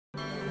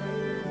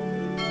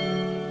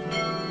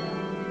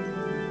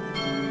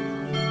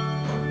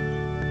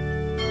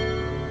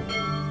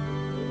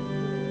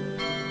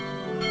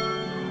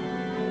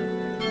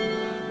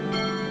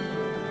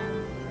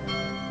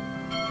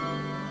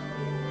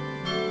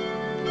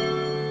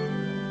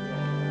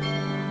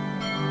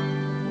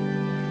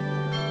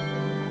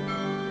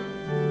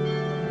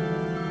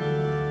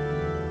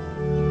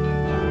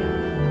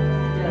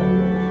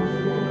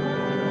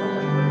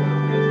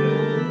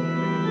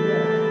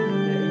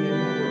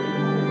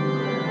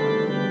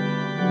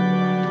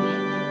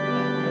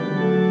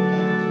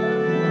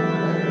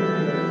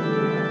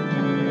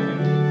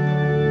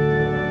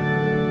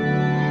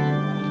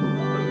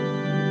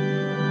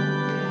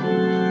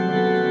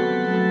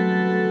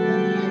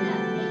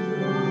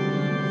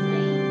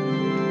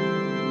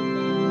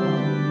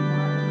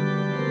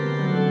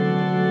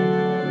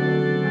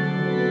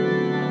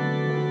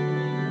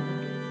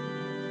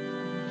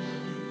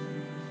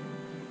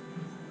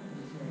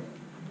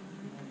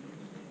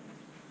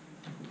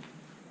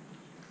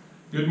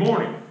Good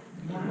morning.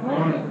 Good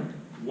morning.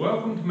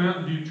 Welcome to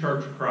Mountain View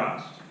Church of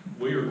Christ.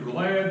 We are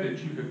glad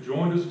that you have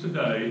joined us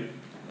today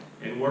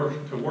to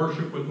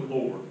worship with the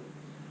Lord,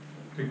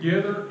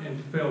 together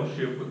in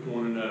fellowship with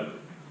one another.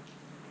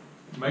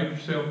 Make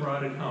yourself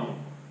right at home,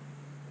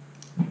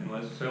 and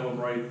let's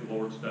celebrate the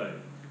Lord's Day.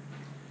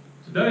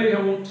 Today I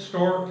want to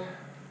start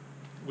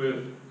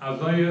with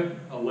Isaiah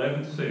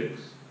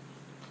 11:6.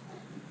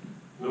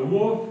 The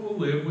wolf will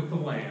live with the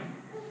lamb,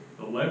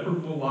 the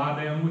leopard will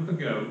lie down with the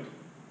goat,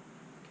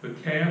 the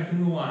calf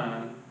and the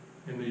lion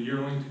and the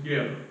yearling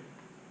together,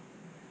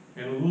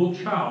 and a little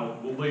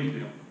child will lead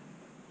them.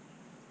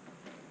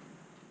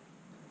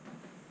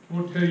 I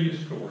want to tell you a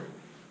story.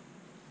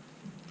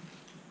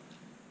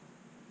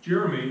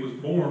 Jeremy was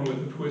born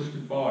with a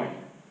twisted body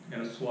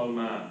and a slow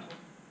mind.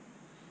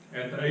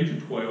 At the age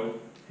of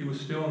 12, he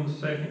was still in the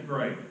second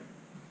grade.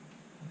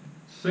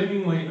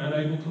 Seemingly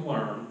unable to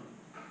learn,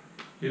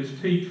 his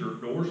teacher,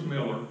 Doris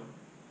Miller,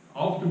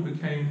 often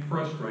became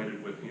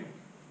frustrated with him.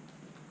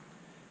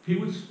 He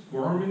would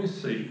squirm in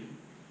his seat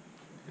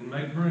and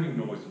make grunting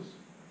noises.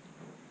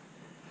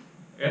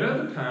 At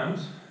other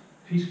times,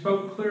 he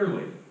spoke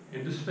clearly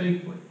and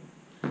distinctly,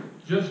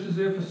 just as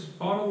if a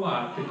spot of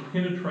light had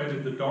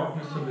penetrated the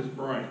darkness of his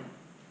brain.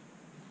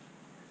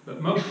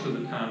 But most of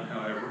the time,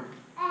 however,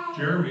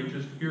 Jeremy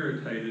just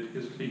irritated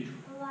his teacher.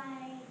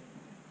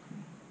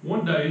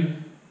 One day,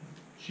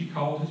 she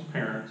called his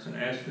parents and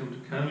asked them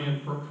to come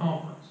in for a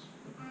conference.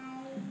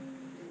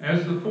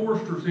 As the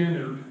Forresters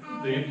entered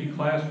the empty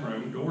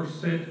classroom, Doris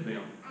said to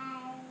them,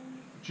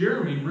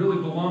 "Jeremy really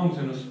belongs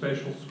in a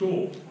special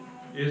school.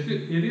 It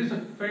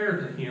isn't fair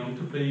to him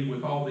to be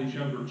with all these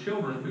younger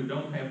children who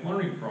don't have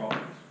learning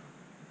problems.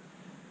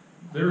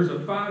 There's a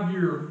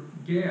 5-year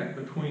gap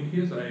between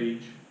his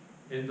age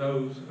and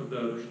those of the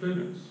other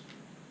students."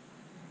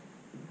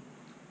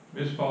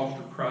 Miss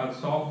Foster cried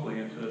softly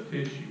into a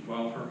tissue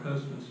while her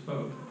husband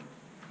spoke.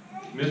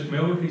 "Miss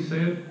Miller," he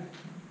said,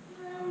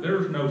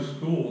 "there's no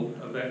school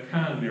of that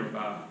kind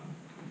nearby.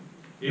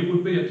 It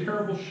would be a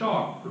terrible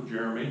shock for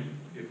Jeremy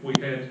if we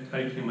had to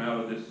take him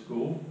out of this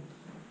school.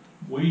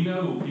 We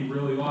know he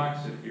really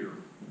likes it here."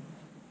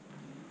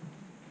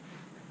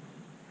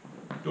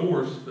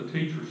 Doris, the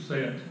teacher,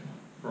 sat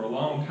for a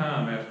long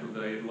time after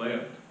they had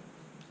left,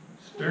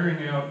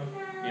 staring out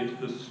into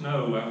the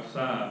snow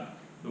outside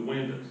the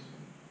windows.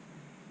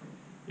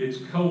 Its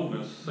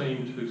coldness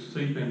seemed to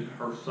seep into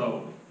her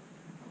soul.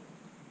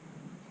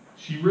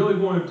 She really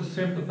wanted to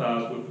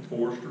sympathize with the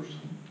Forresters.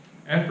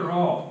 After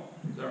all,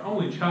 their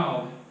only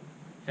child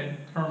had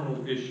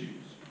terminal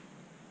issues.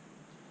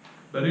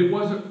 But it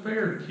wasn't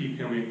fair to keep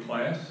him in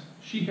class.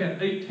 She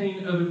had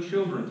 18 other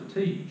children to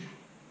teach.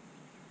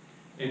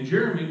 And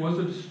Jeremy was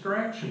a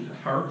distraction to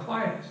her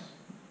class.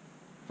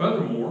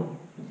 Furthermore,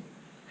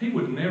 he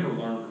would never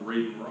learn to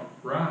read and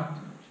write.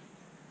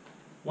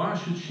 Why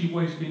should she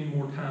waste any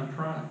more time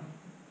trying?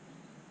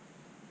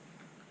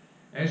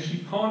 As she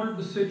pondered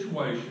the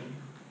situation,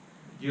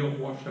 guilt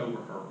washed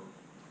over her.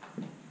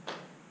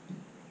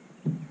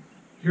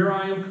 Here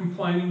I am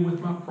complaining with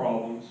my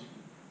problems,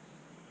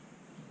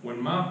 when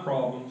my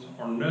problems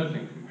are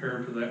nothing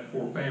compared to that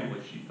poor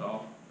family, she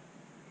thought.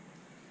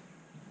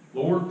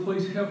 "Lord,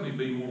 please help me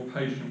be more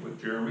patient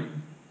with Jeremy,"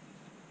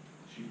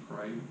 she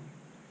prayed.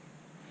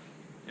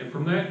 And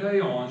from that day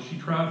on, she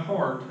tried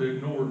hard to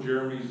ignore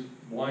Jeremy's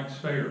blank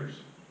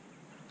stares.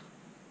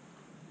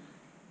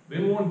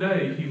 Then one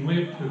day, he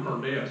limped to her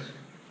desk,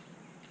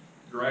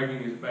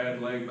 dragging his bad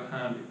leg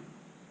behind him.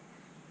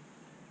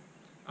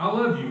 "I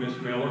love you,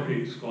 Miss Miller,"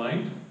 he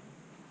exclaimed,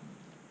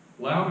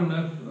 loud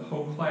enough for the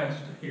whole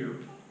class to hear.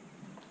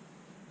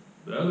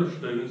 The other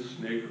students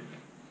sniggered.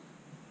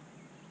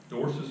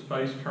 Doris's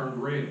face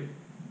turned red.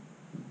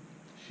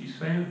 She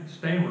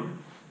stammered,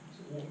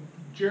 "Well,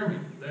 Jeremy,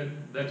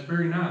 that's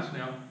very nice.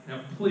 Now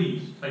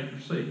please take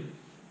your seat."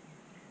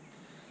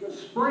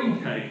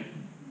 Spring came,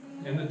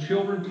 and the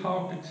children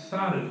talked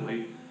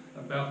excitedly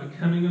about the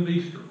coming of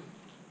Easter.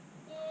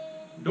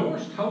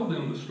 Doris told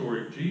them the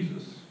story of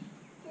Jesus.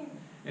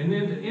 And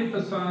then to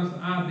emphasize the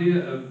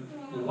idea of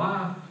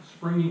life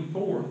springing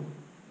forth,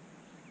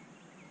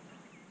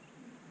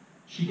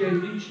 she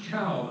gave each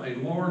child a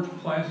large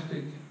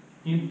plastic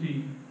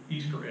empty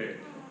Easter egg.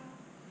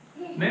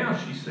 "Now,"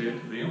 she said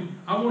to them,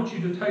 "I want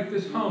you to take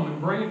this home and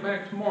bring it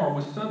back tomorrow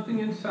with something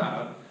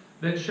inside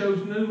that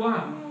shows new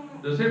life.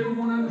 Does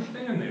everyone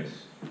understand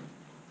this?"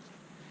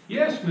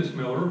 "Yes, Miss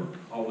Miller,"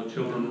 all the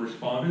children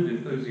responded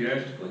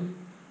enthusiastically,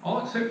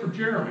 all except for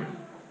Jeremy.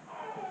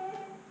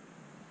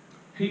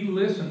 He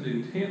listened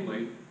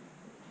intently.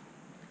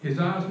 His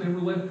eyes never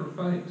left her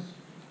face.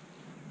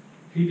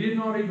 He did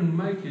not even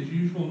make his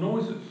usual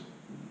noises.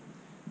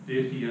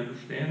 Did he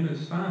understand the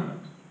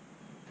assignment?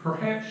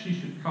 Perhaps she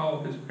should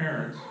call his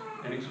parents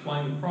and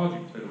explain the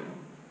project to them.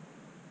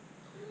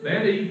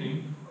 That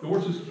evening,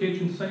 Doris's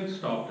kitchen sink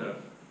stopped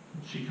up.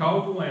 She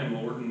called the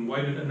landlord and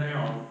waited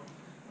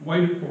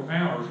for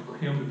hours for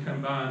him to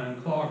come by and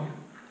unclog it.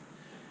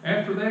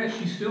 After that,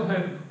 she still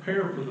had to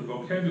prepare for the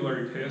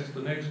vocabulary test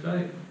the next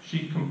day.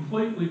 She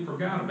completely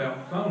forgot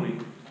about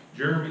phoning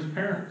Jeremy's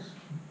parents.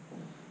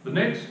 The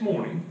next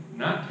morning,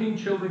 19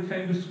 children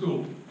came to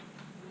school,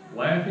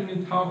 laughing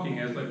and talking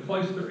as they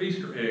placed their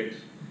Easter eggs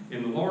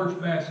in the large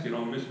basket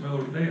on Miss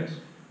Miller's desk.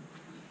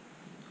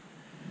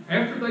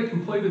 After they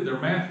completed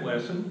their math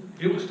lesson,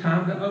 it was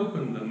time to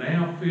open the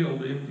now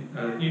filled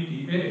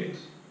empty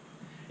eggs.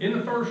 In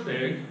the first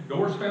egg,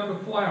 Doris found a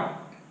flower.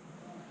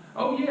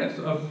 "Oh yes,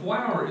 a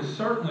flower is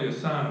certainly a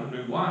sign of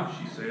new life,"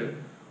 she said.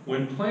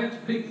 "When plants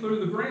peek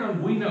through the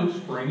ground, we know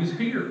spring is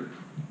here."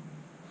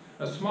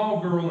 A small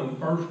girl in the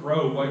first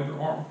row waved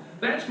her arm.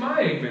 "That's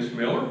my egg, Miss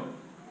Miller,"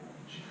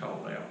 she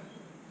called out.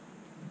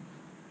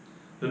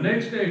 The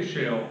next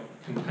eggshell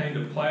contained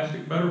a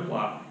plastic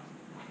butterfly,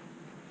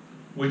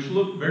 which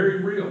looked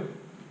very real.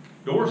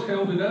 Doris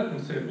held it up and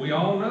said, "We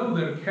all know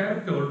that a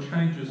caterpillar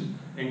changes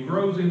and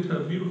grows into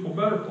a beautiful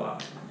butterfly.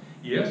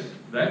 Yes,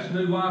 that's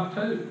new life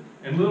too."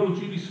 And little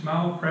Judy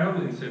smiled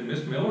proudly and said,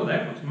 "Miss Miller,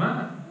 that one's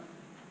mine."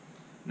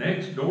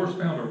 Next, Doris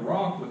found a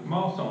rock with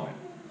moss on it.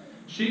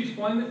 She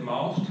explained that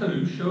moss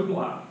too showed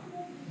life.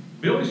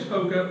 Billy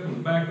spoke up from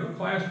the back of the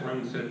classroom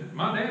and said,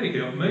 "My daddy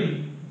helped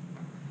me."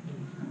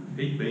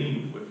 He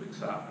beamed with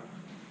excitement.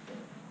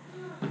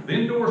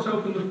 Then Doris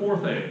opened the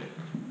fourth egg.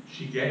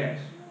 She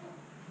gasped.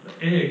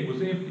 The egg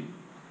was empty.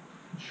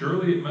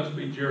 Surely it must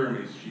be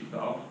Jeremy's, she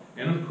thought,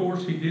 and of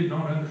course he did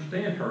not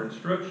understand her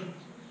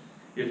instructions.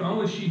 If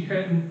only she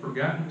hadn't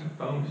forgotten to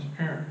phone his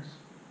parents.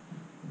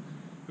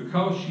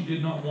 Because she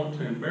did not want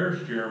to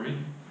embarrass Jeremy,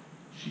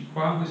 she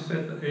quietly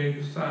set the egg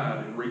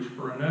aside and reached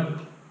for another.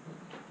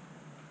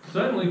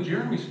 Suddenly,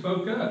 Jeremy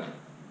spoke up,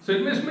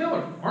 said, "Miss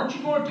Miller, aren't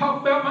you going to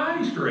talk about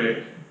my Easter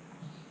egg?"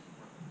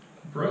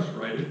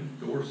 Frustrated,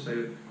 Doris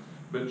said,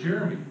 "But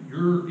Jeremy,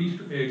 your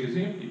Easter egg is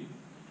empty."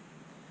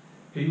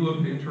 He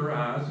looked into her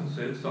eyes and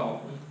said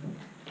softly,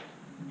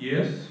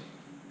 "Yes,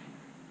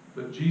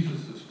 but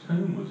Jesus'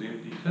 tomb was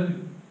empty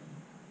too."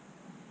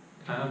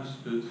 Time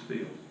stood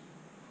still.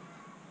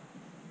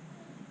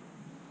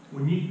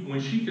 When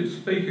she could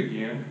speak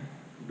again,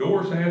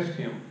 Doris asked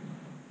him,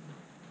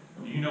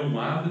 "Do you know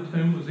why the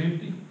tomb was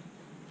empty?"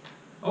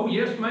 "Oh,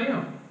 yes,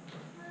 ma'am.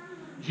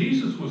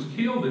 Jesus was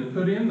killed and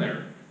put in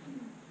there.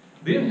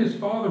 Then his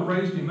father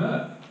raised him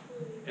up,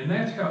 and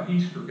that's how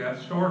Easter got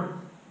started."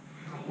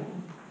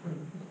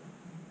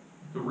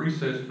 The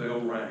recess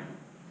bell rang.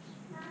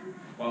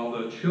 While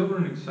the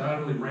children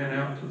excitedly ran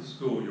out to the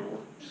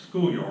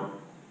schoolyard,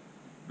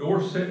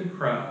 Doris sat and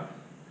cried.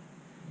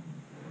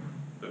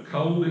 The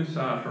cold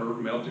inside her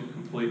melted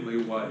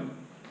completely away.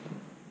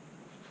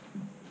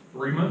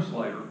 3 months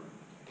later,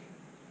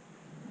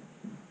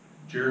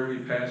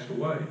 Jeremy passed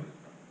away.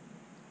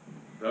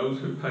 Those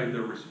who paid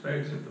their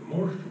respects at the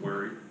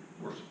mortuary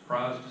were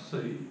surprised to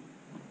see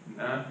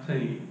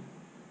 19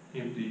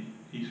 empty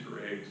Easter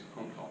eggs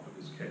on top of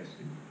his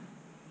casket.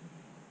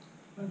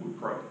 I would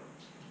pray.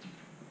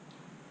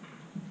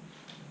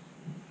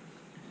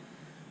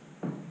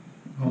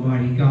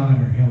 Almighty God,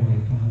 our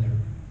Heavenly Father,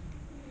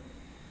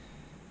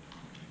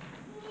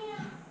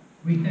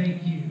 we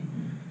thank you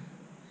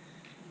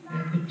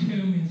that the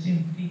tomb is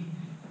empty.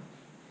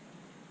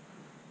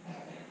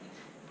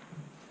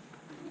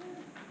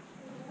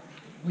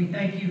 We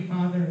thank you,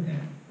 Father,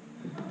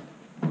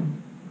 that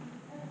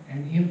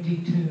an empty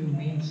tomb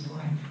means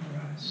life for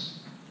us.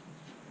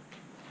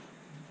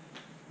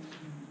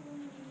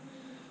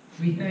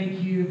 We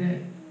thank you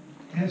that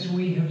as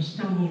we have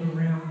stumbled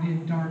around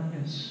in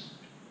darkness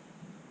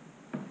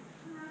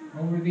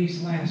over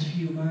these last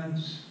few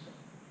months,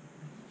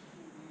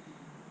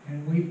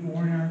 and we've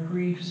borne our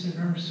griefs and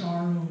our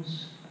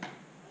sorrows,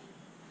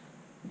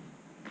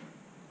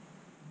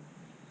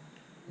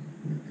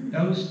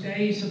 those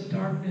days of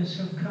darkness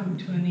have come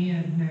to an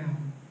end now,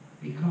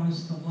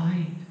 because the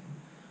light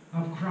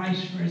of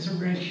Christ's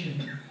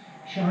resurrection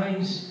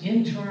shines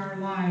into our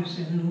lives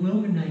and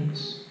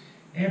illuminates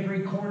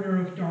every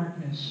corner of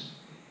darkness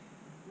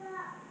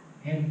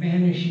and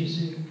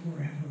vanishes it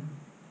forever.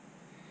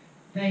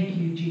 Thank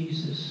you,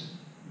 Jesus,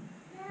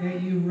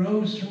 that you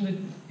rose from the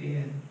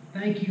dead.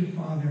 Thank you,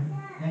 Father,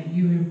 that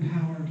you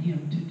empowered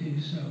him to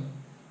do so.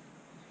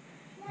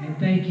 And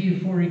thank you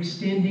for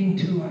extending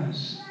to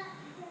us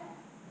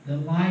the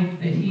life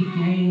that he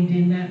gained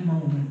in that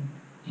moment,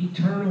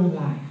 eternal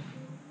life,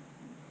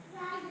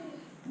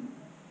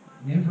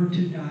 never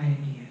to die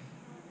again.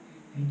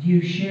 And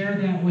you share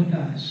that with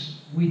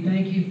us. We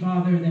thank you,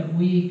 Father, that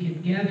we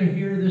can gather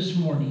here this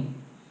morning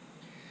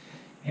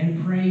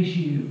and praise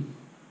you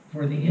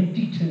for the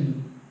empty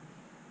tomb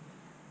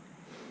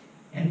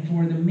and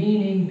for the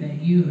meaning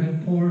that you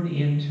have poured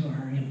into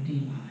our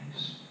empty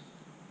lives.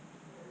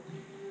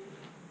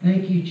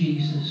 Thank you,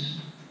 Jesus.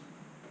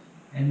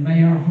 And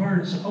may our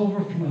hearts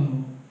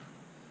overflow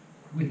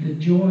with the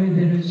joy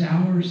that is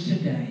ours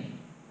today,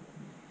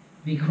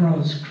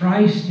 because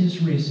Christ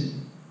is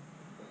risen.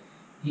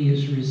 He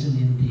is risen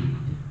indeed.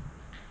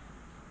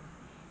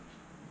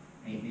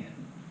 Amen.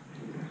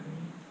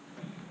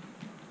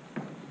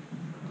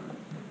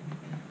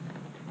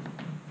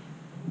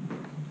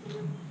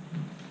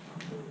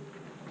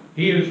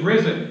 He is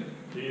risen.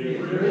 He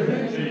is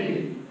risen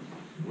indeed.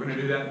 We're going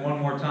to do that one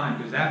one more time,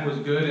 because that was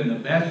good and the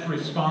best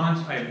response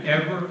I've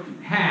ever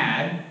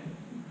had.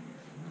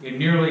 In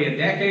nearly a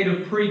decade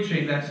of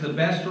preaching, that's the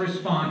best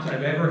response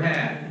I've ever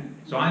had.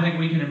 So I think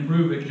we can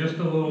improve it just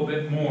a little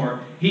bit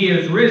more. He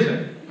is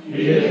risen.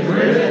 He is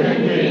risen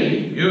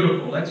indeed.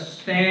 Beautiful. Let's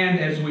stand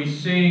as we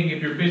sing,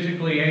 if you're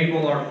physically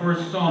able, our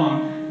first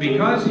song,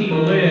 Because He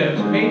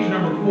Lives. Page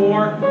number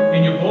 4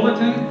 in your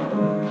bulletin,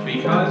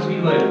 Because He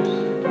Lives.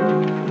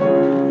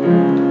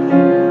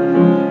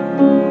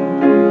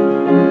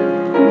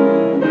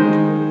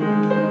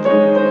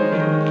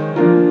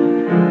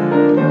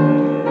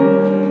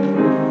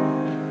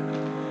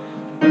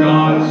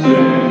 God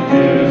sent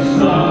His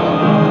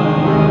Son,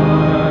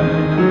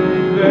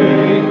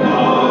 they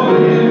call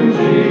Him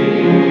Jesus.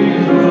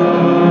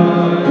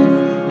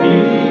 He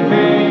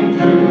came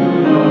to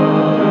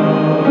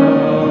love,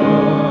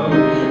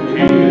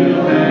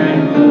 heal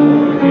and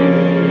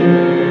forgive.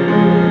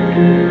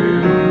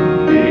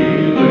 He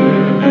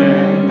lived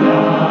and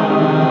died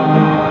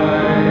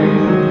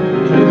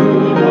to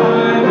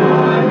buy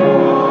my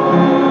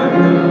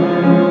pardon,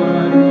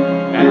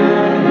 and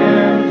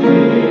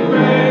empty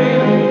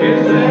grave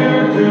is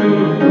there to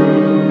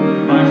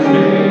prove my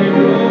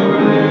Savior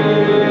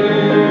lives.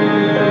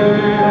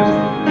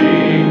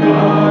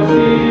 Because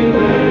He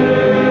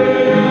lives,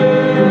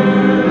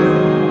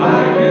 I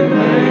can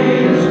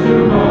face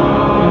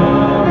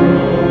tomorrow.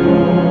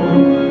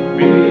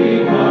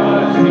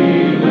 Because He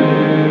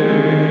lives,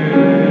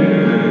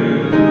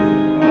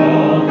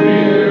 all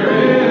fear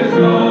is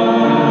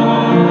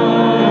gone.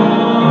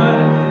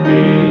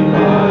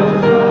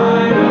 Because I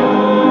know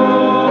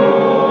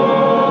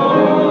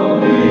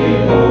He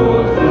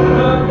holds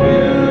the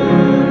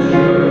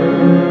future,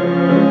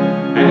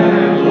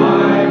 and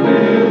life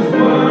is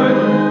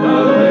worth the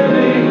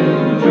living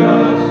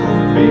just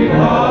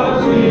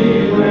because He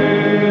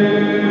lives.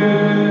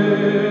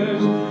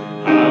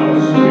 How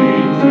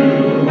sweet to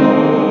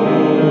hold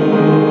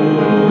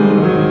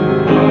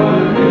a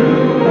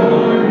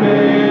newborn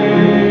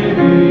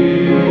baby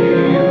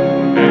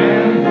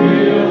and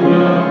feel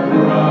the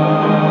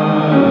pride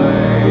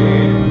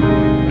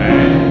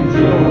and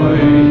joy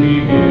He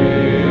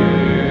gives.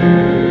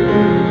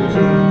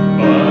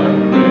 But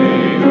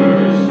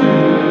greater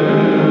still,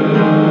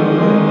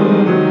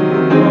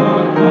 the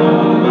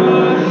calm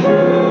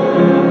assurance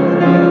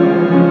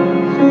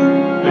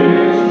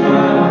this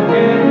child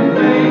can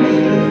face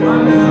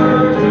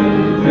uncertain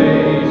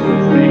days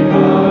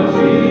because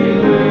He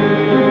lives.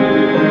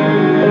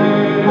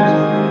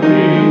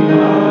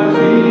 Because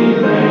He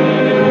lives,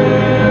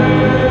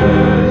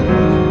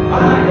 I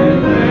can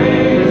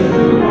face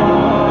tomorrow.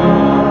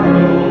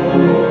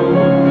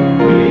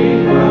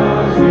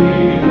 Because He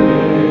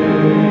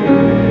lives,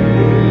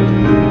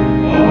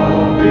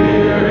 all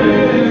fear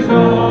is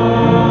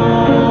gone.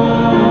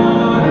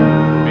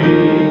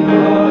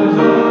 Because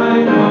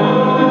I know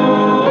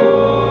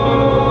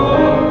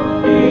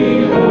He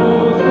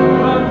holds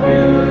the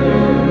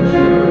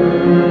future,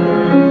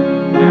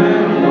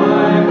 and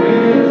life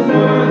is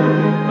worth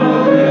the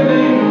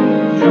living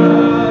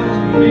just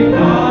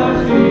because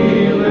He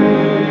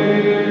lives.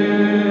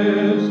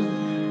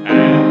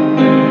 And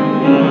then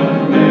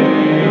one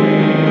day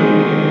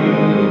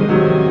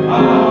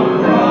I'll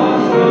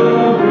cross the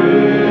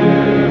river,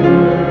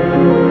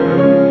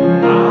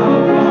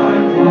 I'll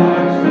find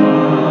life's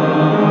line,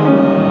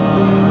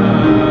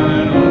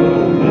 no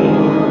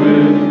more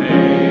with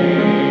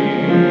pain.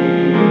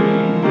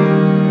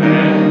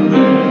 And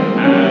then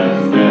as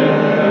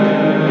death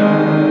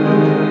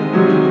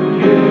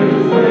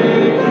gives way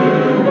to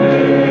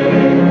victory,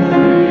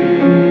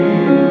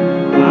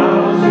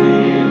 I'll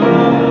see the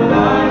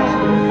light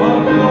of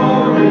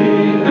glory,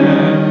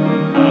 and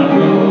I'll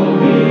know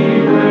He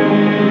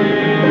reigns.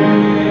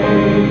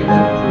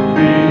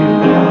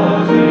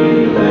 Because He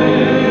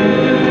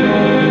lives,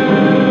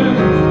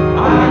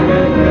 I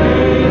can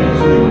face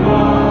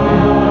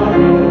tomorrow.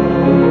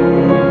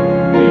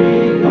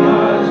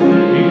 Because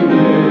He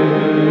lives,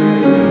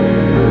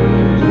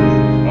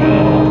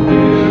 all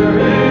fear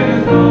is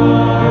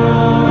gone.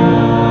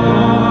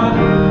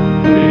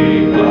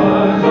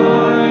 Because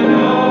I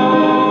know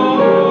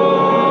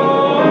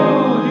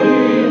He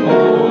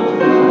holds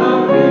the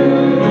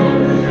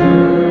future,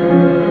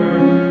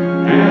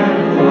 and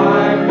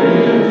life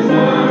is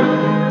worth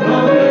the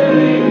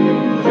living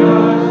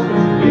just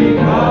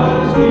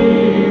because He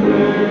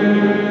lives.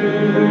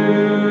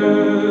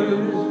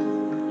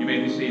 You may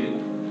be seated.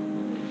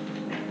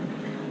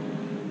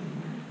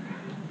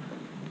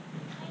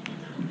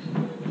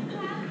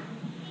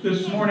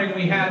 This morning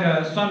we had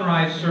a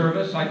sunrise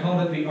service. I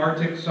called it the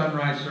Arctic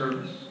sunrise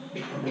service.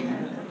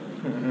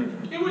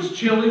 It was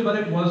chilly, but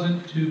it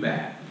wasn't too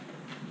bad.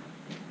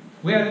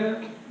 We had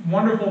a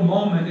wonderful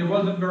moment. It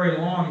wasn't very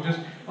long, just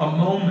a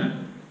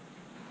moment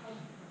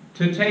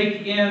to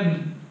take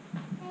in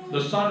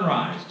the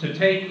sunrise, to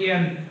take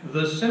in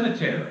the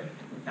cemetery.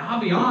 Now,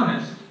 I'll be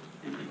honest,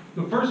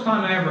 the first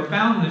time I ever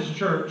found this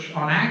church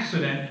on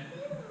accident,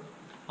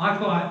 I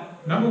thought,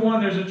 Number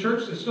one, there's a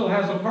church that still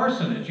has a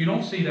parsonage. You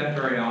don't see that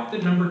very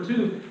often. Number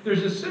two,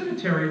 there's a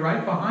cemetery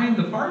right behind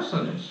the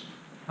parsonage.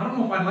 I don't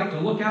know if I'd like to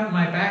look out in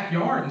my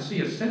backyard and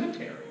see a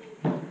cemetery.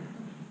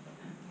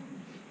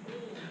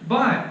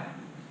 But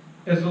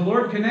as the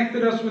Lord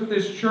connected us with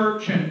this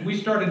church and we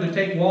started to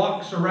take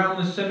walks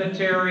around the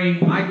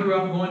cemetery, I grew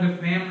up going to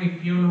family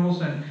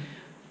funerals, and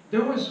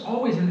there was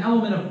always an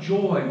element of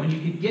joy when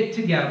you could get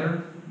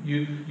together.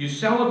 You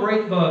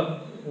celebrate the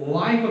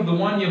life of the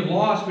one you've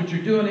lost, but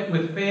you're doing it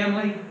with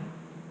family.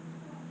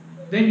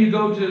 Then you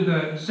go to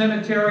the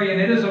cemetery,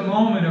 and it is a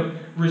moment of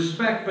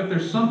respect, but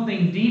there's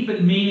something deep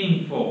and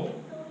meaningful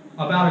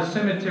about a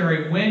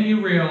cemetery when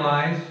you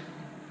realize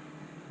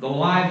the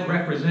lives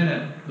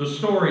represented, the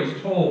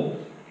stories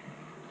told.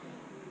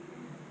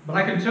 But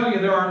I can tell you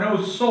there are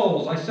no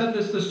souls. I said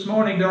this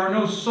morning, there are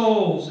no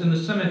souls in the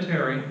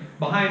cemetery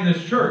behind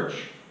this church.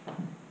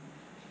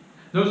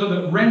 Those are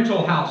the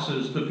rental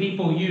houses the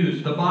people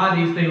used, the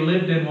bodies they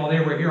lived in while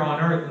they were here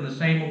on earth, and the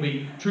same will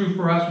be true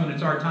for us when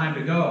it's our time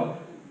to go.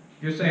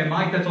 You're saying,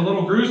 Mike, that's a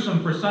little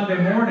gruesome for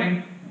Sunday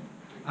morning.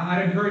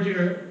 I'd encourage you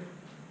to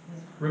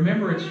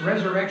remember it's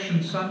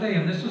Resurrection Sunday,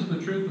 and this is the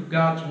truth of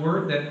God's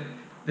Word, that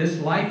this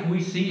life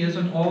we see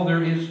isn't all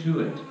there is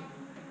to it.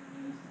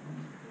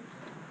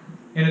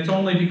 And it's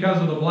only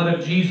because of the blood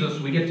of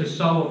Jesus we get to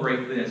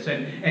celebrate this.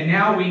 And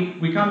now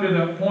we come to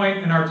the point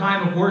in our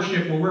time of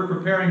worship where we're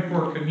preparing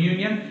for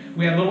communion.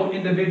 We have little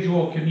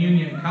individual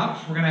communion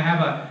cups. We're going to have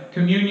a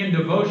communion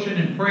devotion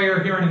and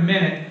prayer here in a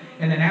minute.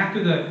 And then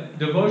after the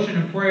devotion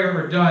and prayer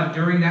are done,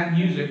 during that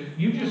music,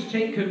 you just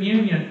take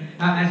communion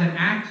as an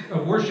act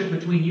of worship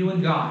between you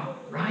and God.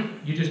 Right?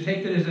 You just take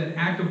it as an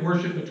act of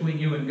worship between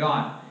you and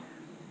God.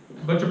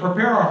 But to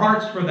prepare our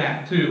hearts for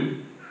that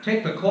too,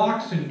 take the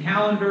clocks and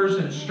calendars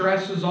and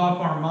stresses off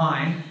our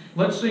mind.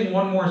 Let's sing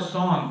one more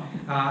song.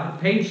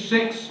 Page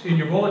 6 in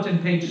your bulletin,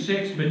 page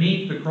 6,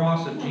 Beneath the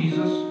Cross of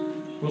Jesus.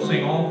 We'll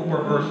sing all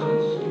 4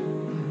 verses.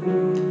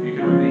 You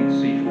can remain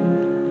seated.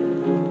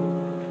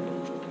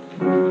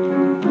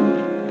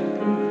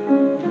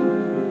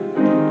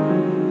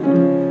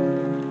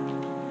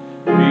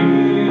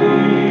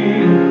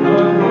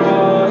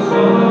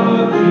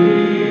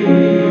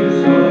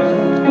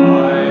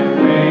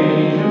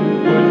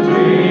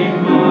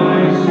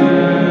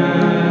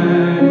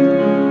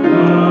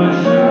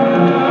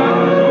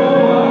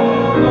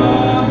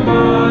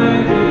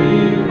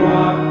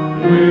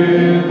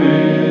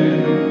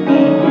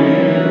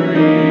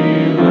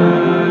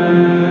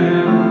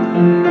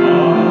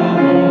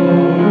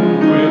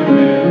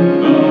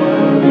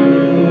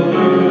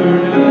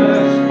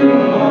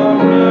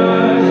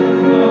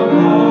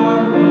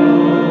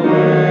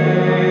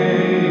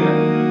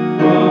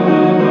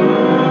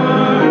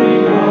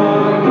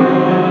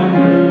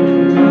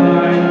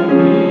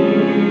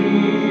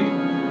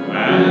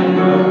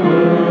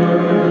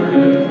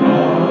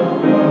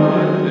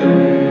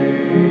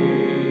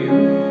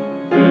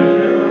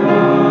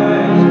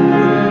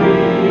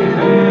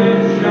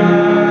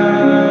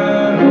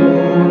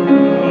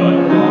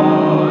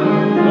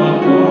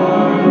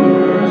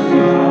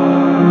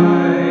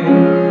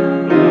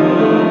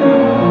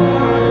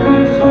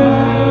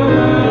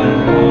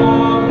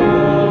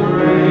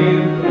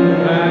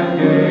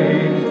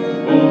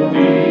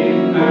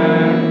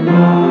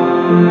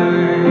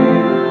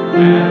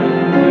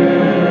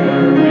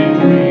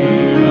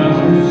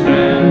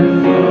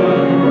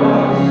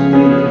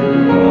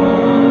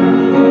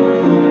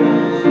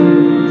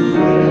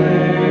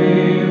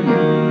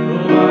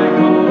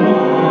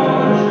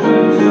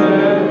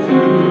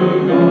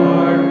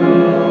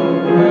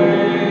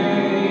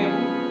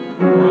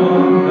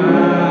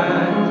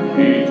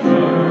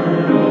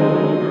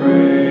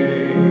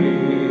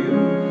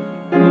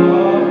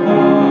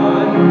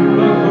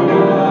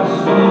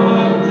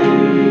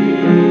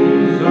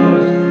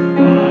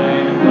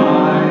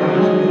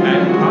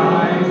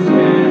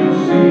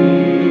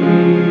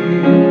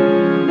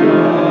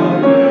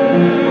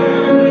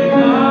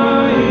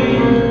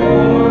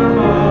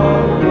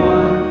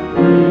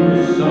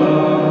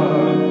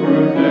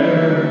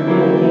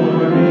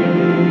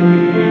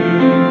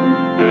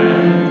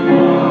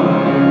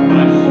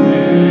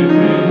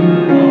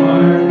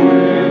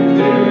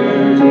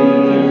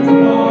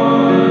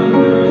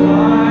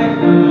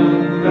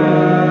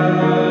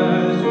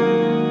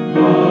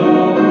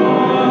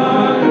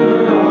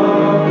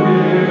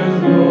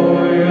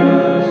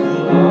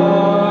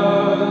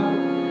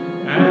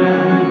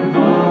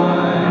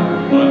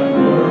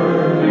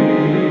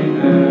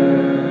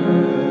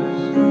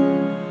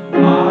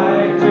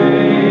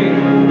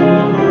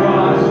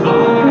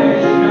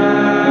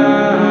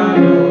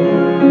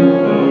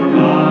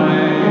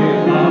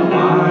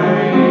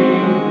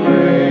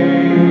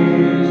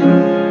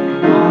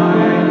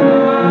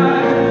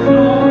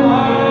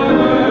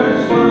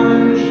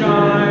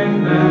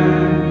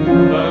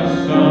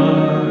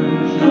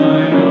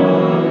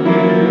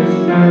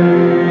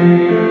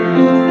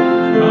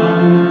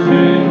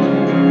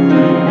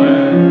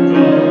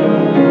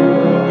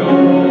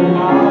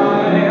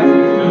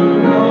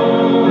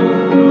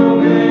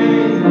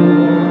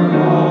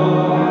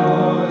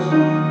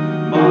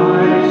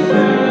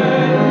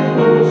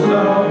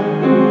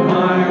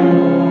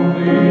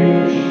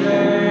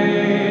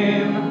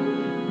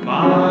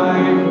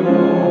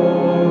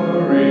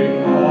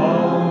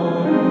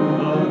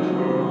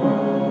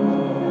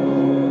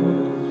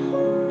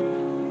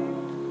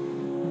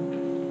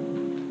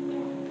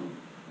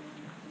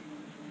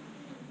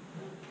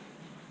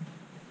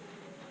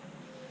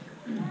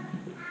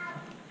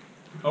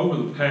 Over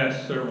the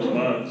past several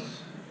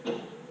months,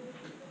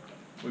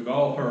 we've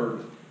all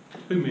heard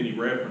too many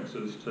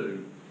references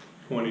to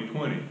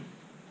 2020.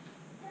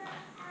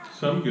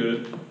 Some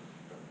good,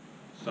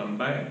 some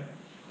bad.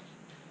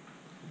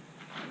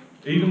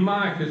 Even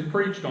Mike has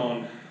preached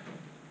on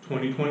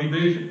 2020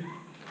 vision.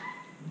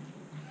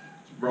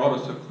 It's brought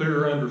us a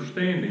clearer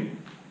understanding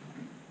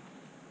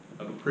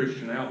of a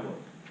Christian outlook.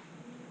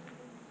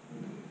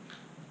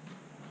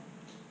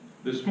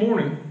 This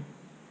morning,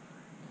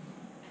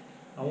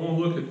 I want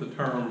to look at the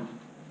term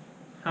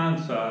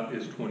hindsight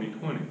is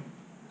 2020.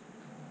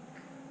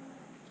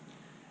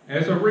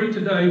 As I read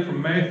today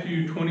from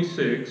Matthew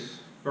 26,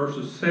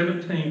 verses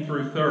 17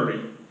 through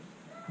 30,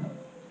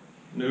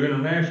 New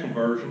International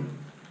Version,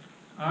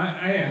 I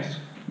ask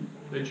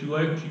that you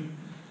let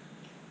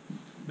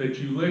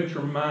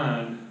your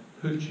mind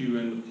put you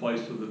in the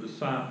place of the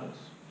disciples,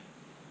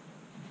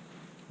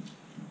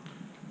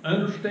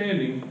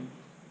 understanding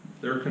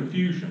their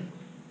confusion,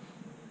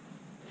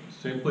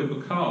 simply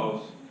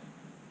because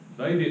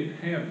they didn't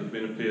have the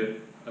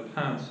benefit of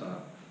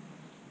hindsight.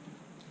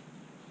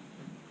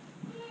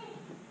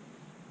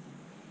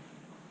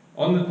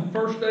 On the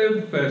first day of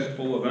the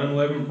festival of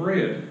unleavened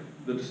bread,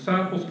 the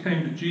disciples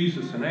came to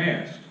Jesus and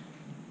asked,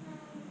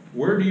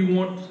 "Where do you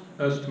want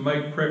us to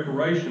make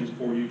preparations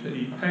for you to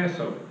eat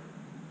Passover?"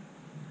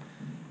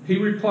 He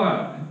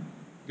replied,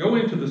 "Go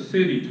into the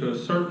city to a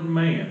certain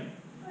man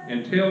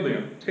and tell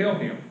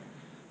him,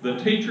 the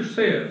teacher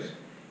says,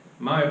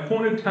 my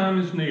appointed time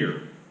is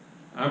near.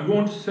 I'm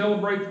going to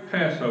celebrate the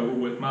Passover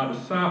with my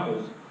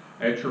disciples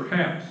at your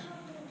house."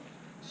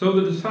 So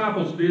the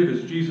disciples did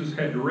as Jesus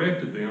had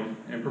directed them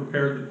and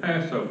prepared the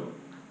Passover.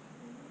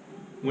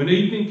 When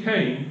evening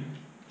came,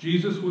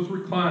 Jesus was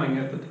reclining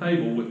at the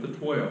table with the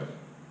 12.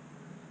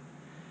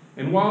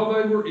 And while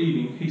they were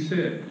eating, he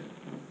said,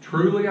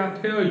 "Truly I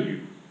tell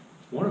you,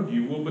 one of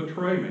you will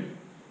betray me."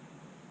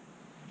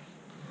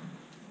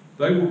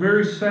 They were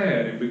very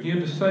sad and began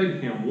to say to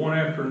him one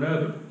after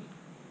another,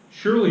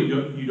 "Surely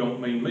you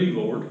don't mean me,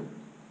 Lord."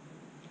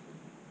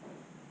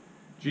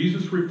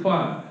 Jesus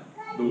replied,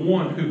 "The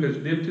one who has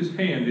dipped his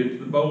hand into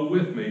the bowl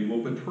with me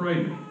will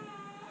betray me.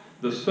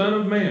 The Son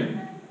of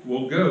Man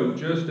will go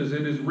just as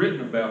it is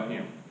written about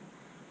him.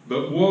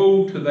 But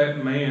woe to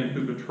that man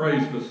who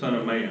betrays the Son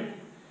of Man.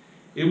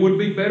 It would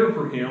be better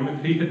for him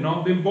if he had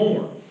not been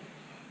born."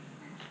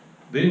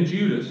 Then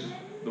Judas,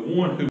 the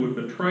one who would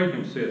betray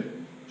him, said,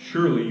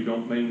 "Surely you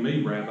don't mean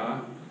me,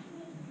 Rabbi."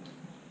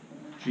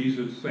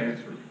 Jesus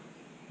answered,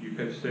 "You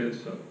have said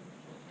so."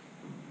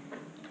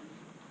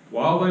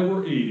 While they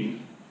were eating,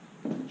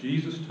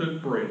 Jesus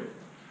took bread,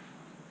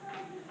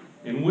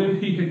 and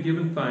when he had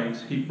given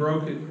thanks, he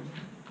broke it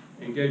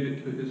and gave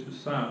it to his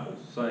disciples,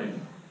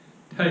 saying,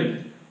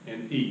 "Take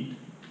and eat.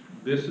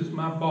 This is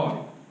my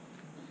body."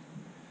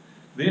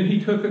 Then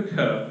he took a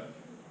cup,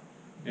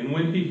 and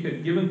when he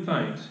had given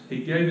thanks,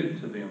 he gave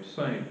it to them,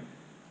 saying,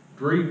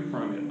 "Drink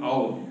from it,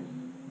 all of you.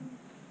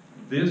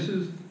 This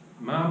is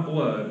my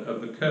blood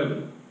of the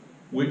covenant,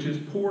 which is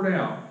poured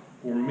out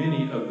for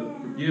many of the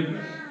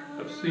forgiveness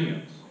of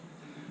sins.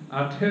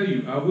 I tell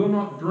you, I will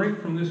not drink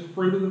from this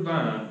fruit of the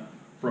vine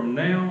from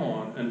now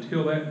on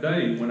until that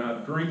day when I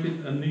drink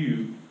it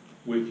anew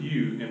with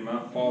you in my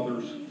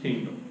Father's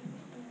kingdom."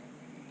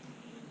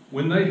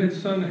 When they had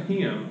sung a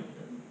hymn,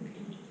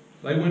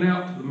 they went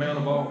out to the Mount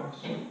of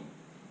Olives.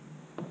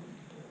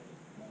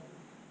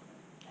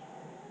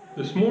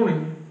 This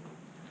morning,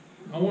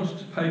 I want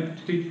us to pay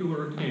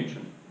particular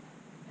attention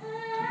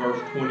to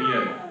verse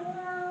 28.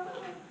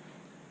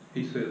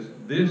 He says,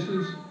 "This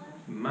is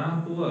my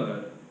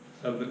blood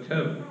of the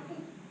covenant,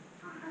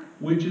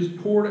 which is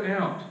poured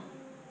out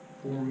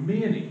for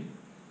many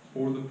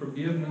for the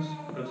forgiveness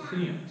of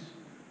sins."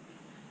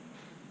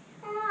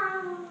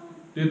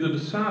 Did the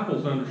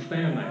disciples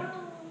understand that?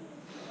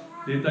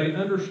 Did they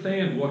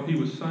understand what he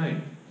was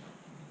saying?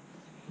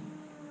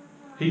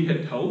 He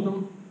had told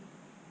them.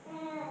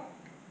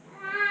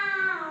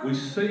 We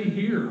see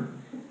here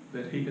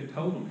that he had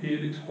told them. He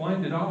had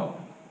explained it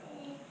all.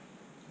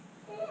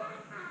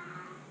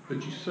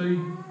 But you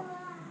see,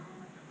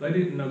 they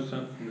didn't know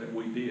something that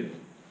we did.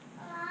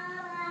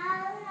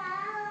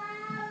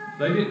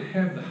 They didn't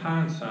have the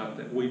hindsight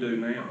that we do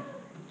now.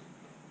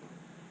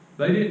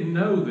 They didn't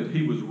know that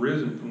he was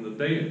risen from the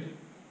dead.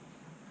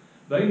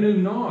 They knew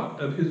not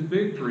of his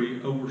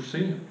victory over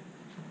sin.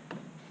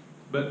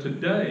 But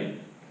today,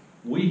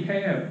 we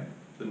have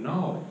the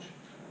knowledge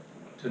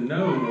to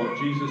know what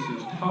Jesus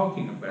is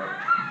talking about.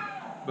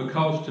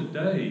 Because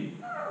today,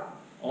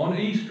 on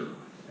Easter,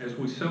 as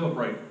we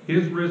celebrate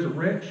his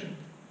resurrection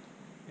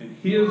and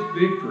his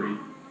victory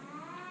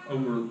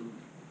over,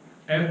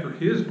 after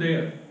his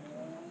death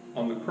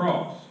on the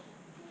cross,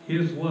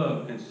 his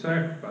love and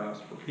sacrifice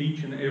for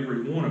each and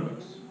every one of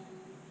us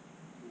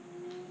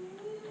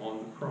on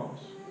the cross.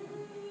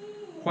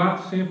 Quite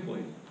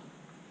simply,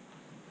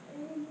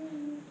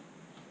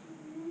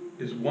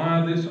 is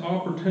why this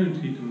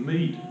opportunity to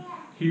meet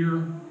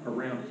here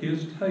around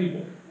his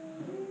table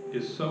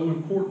is so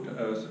important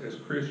to us as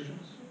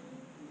Christians.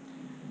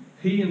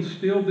 He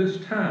instilled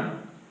this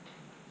time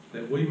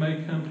that we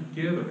may come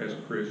together as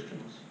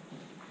Christians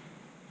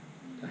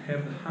to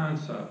have the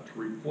hindsight to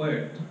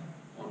reflect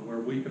on where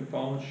we have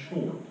fallen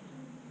short,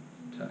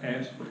 to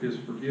ask for His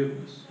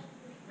forgiveness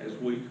as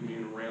we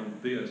commune around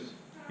this,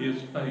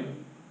 His table.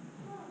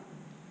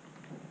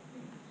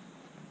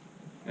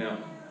 Now,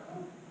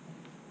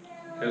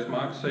 as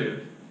Mike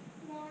said,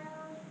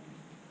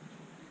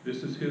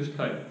 this is His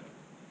table.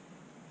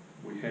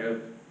 We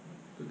have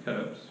the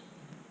cups.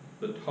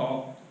 The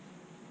top,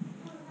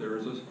 there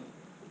is a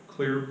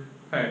clear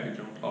package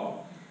on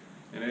top.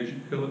 And as you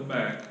peel it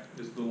back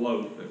is the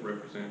loaf that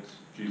represents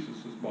Jesus'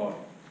 body.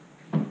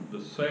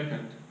 The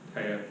second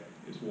half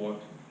is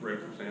what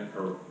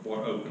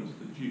opens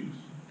the juice.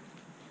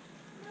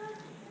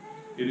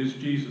 It is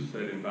Jesus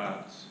that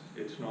invites.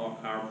 It's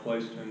not our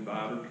place to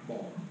invite or to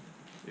bar.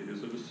 It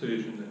is a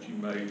decision that you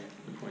made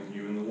between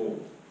you and the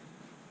Lord.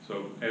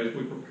 So as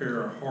we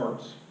prepare our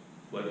hearts,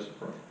 let us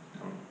pray.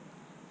 Come.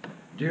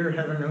 Dear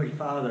Heavenly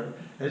Father,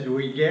 as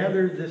we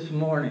gather this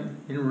morning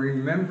in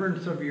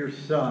remembrance of your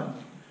Son,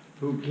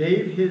 who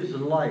gave his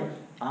life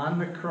on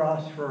the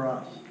cross for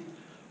us,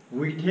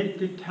 we take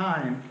the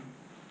time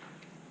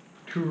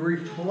to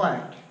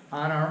reflect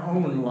on our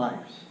own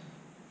lives,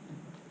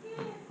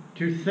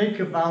 to think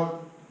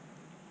about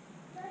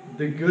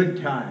the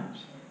good times,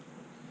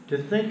 to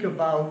think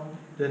about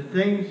the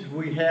things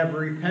we have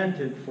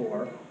repented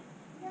for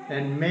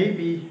and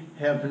maybe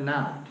have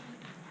not.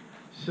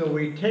 So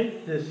we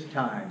take this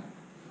time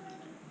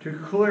to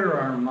clear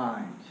our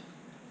minds,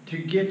 to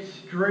get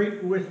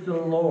straight with the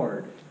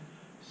Lord,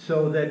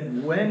 so that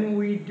when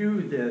we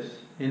do this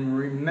in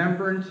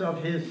remembrance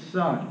of his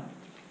Son,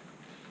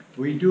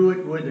 we do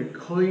it with a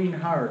clean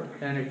heart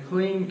and a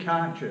clean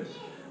conscience,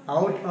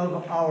 out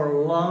of our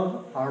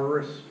love, our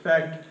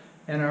respect,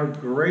 and our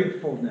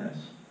gratefulness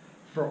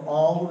for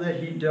all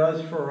that he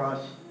does for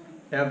us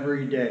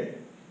every day.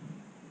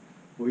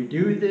 We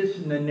do this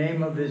in the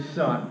name of his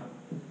Son,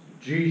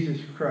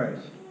 Jesus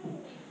Christ.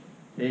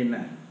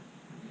 Amen.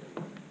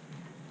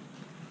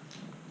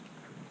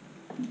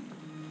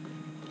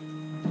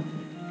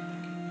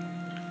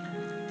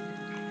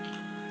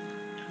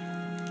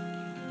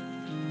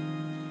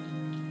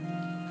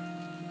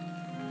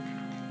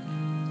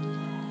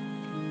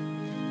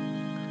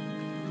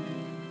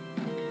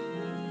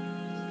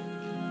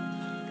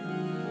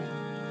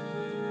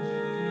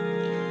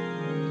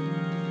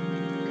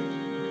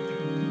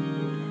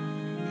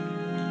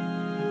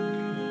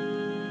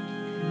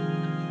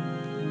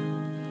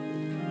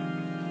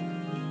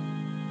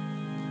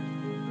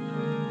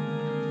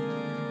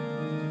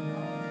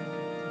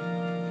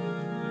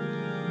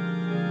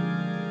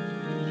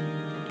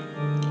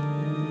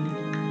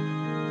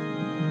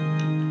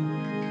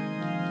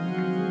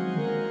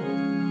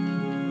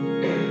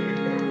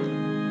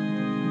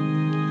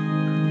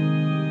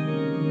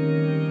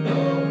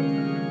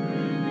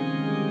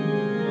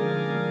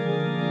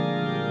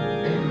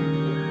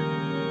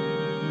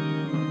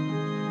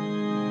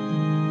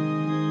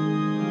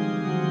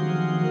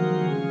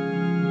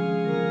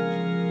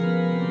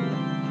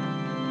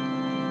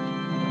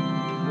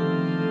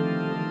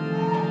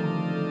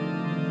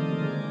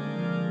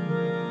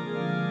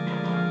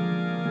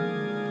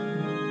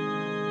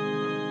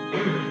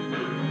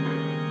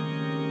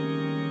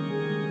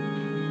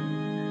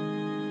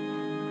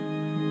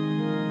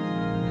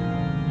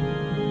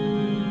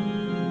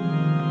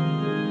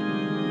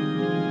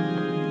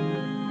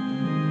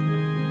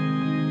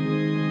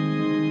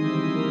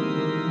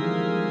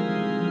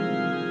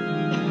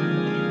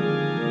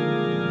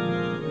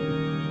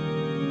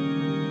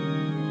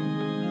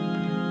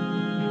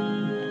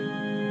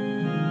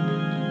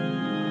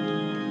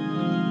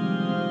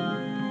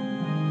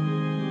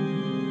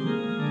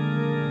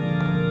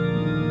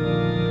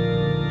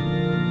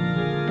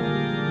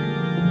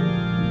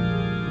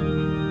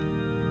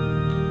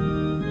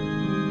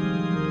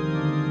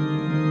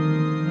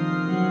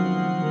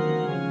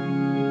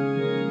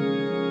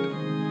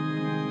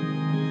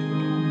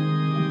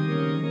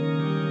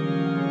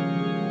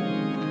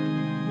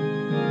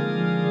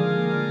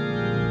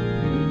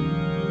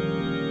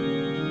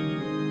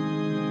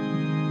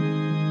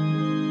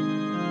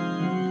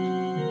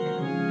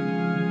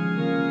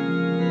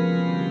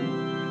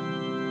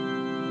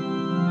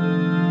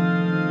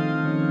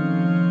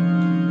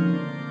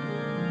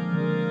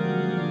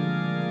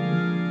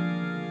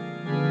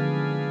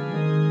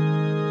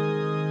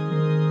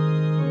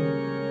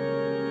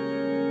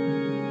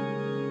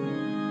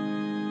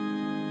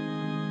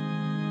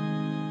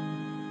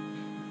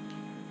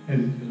 As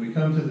we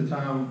come to the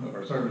time of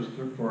our service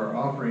for our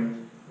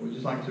offering, we'd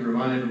just like to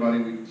remind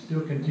everybody we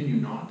still continue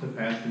not to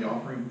pass the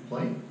offering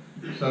plate.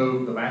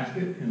 So the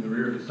basket in the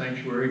rear of the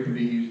sanctuary can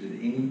be used at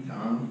any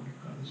time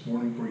this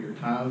morning for your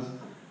tithes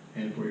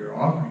and for your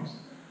offerings.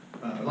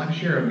 I'd like to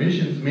share a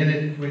missions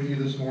minute with you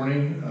this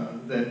morning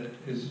that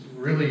is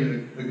really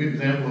a good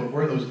example of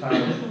where those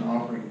tithes and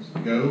offerings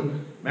go.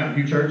 Mountain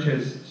View Church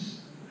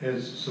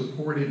has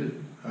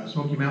supported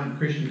Smokey Mountain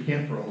Christian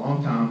Camp for a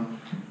long time.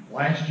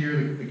 Last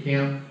year, the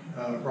camp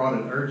brought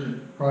an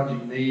urgent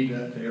project need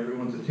to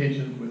everyone's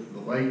attention with the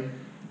lake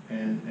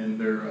and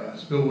their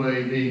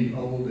spillway being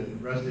old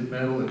and rusted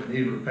metal and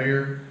needed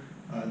repair.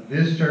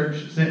 This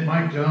church sent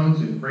Mike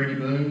Jones and Brady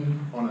Boone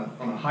on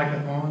a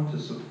hike-a-thon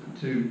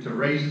to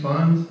raise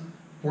funds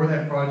for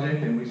that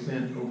project, and we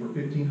sent over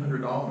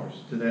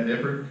 $1,500 to that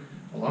effort.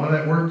 A lot of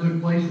that work took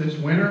place this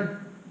winter.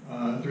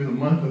 Through the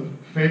month of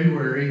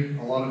February,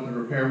 a lot of the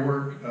repair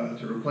work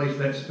to replace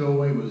that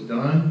spillway was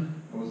done.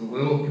 I was a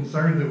little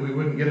concerned that we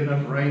wouldn't get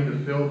enough rain to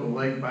fill the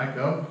lake back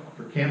up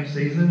for camp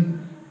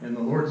season, and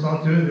the Lord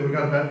saw to it that we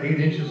got about 8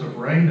 inches of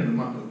rain in the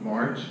month of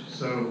March.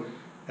 So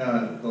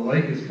the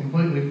lake is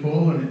completely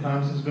full, and at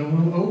times it's been a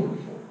little over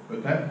full.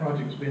 But that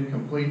project's been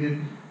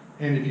completed,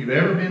 and if you've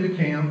ever been to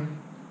camp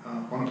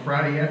on a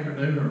Friday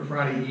afternoon or a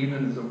Friday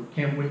evening as the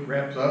camp week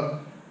wraps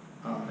up,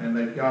 and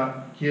they've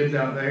got kids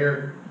out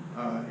there,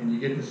 and you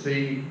get to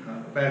see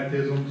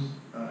baptisms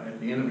at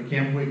the end of a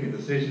camp week and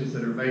decisions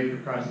that are made for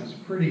Christ. It's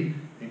pretty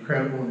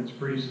incredible, and it's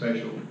pretty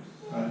special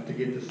to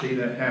get to see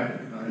that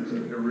happen. It's a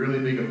really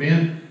big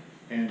event,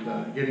 and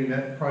getting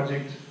that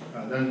project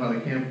done by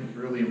the camp is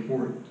really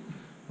important.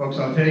 Folks,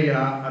 I'll tell you,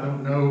 I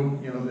don't know,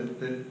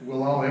 that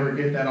we'll all ever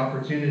get that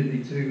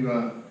opportunity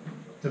to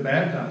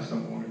baptize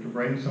someone or to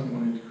bring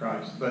someone into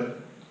Christ,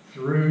 but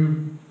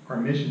through our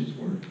missions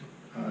work,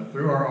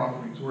 through our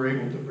offerings, we're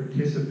able to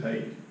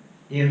participate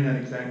in that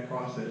exact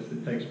process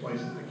that takes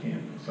place at the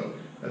camp. So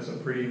that's a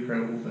pretty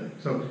incredible thing.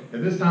 So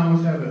at this time,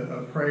 let's have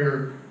a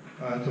prayer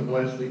to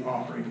bless the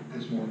offering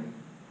this morning.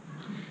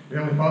 Dear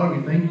Heavenly Father,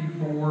 we thank you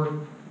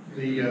for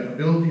the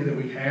ability that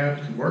we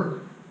have to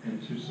work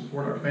and to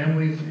support our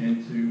families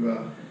and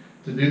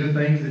to do the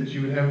things that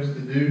you would have us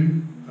to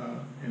do.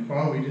 And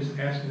Father, we just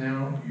ask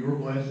now your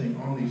blessing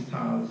on these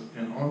tithes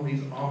and on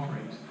these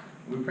offerings.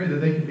 We pray that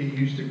they can be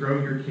used to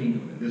grow your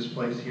kingdom in this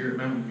place here at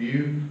Mountain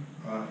View,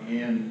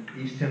 in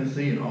East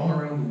Tennessee, and all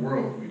around the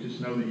world. We just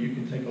know that you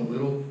can take a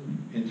little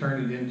and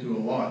turn it into a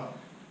lot.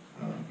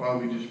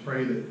 Father, we just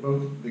pray that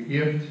both the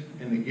gift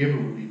and the giver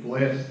would be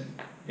blessed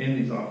in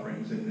these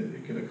offerings, and that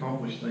it could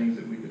accomplish things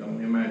that we could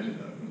only imagine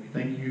of. And we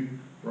thank you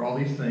for all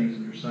these things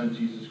in your Son,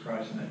 Jesus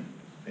Christ's name.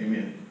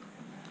 Amen.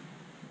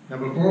 Now,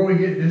 before we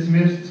get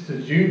dismissed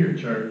to junior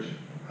church,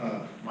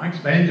 Mike's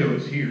banjo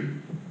is here.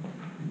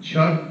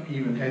 Chuck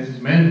even has his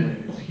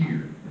mandolin, it's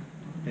here.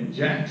 And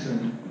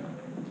Jackson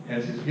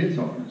has his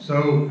guitar.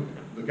 So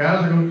the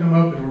guys are going to come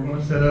up, and we're going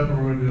to set up, and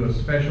we're going to do a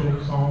special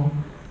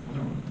song. I'm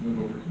going to move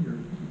over here.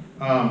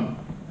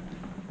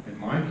 And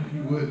Mike, if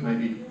you would,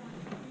 maybe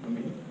let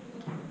me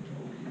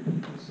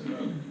set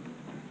up.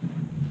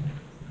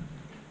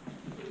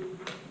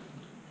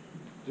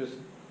 Just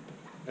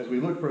as we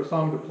look for a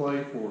song to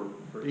play for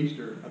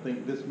Easter, I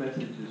think this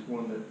message is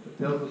one that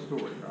tells the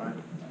story, right?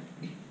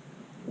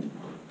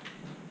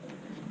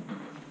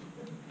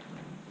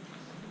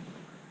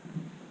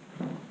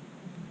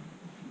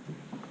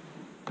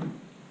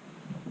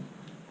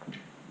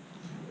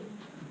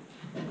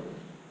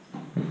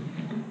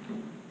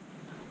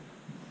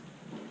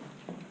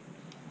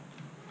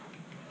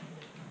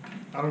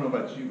 I don't know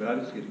about you, but I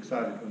just get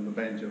excited when the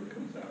banjo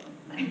comes out.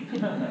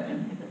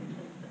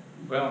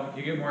 Well,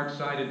 you get more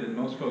excited than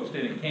most folks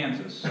did in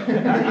Kansas, so.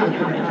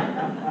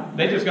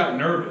 They just got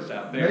nervous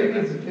out there. Maybe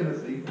it's a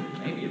Tennessee thing.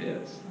 Maybe it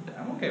is.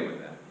 I'm okay with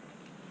that.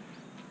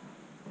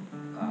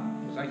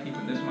 Was I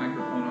keeping this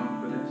microphone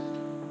on for this?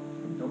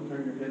 Don't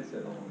turn your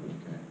headset on.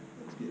 Okay.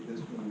 Let's get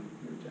this one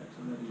here,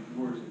 Jackson. That is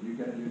yours, and you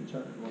and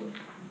Chuck want to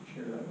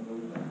share that one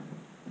over there.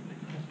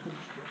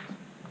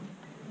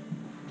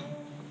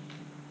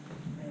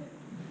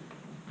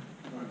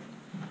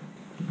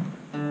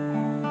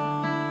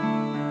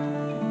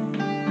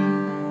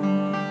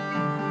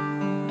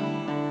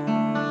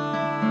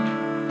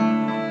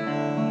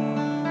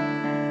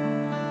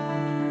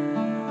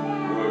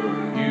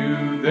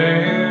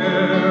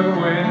 There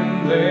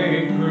when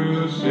they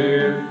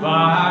crucified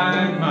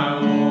my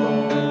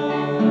Lord.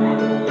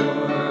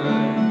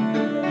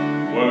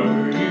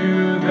 Were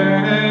you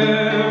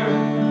there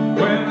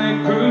when they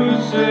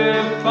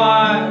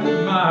crucified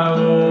my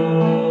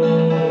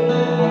Lord?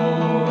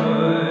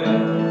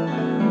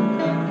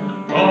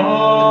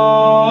 Oh,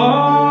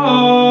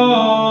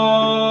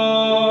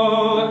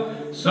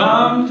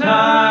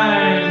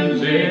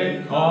 sometimes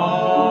it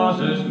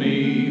causes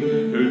me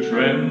to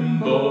tremble.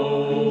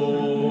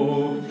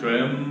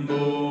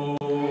 Tremble,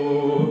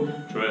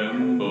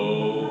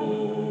 tremble.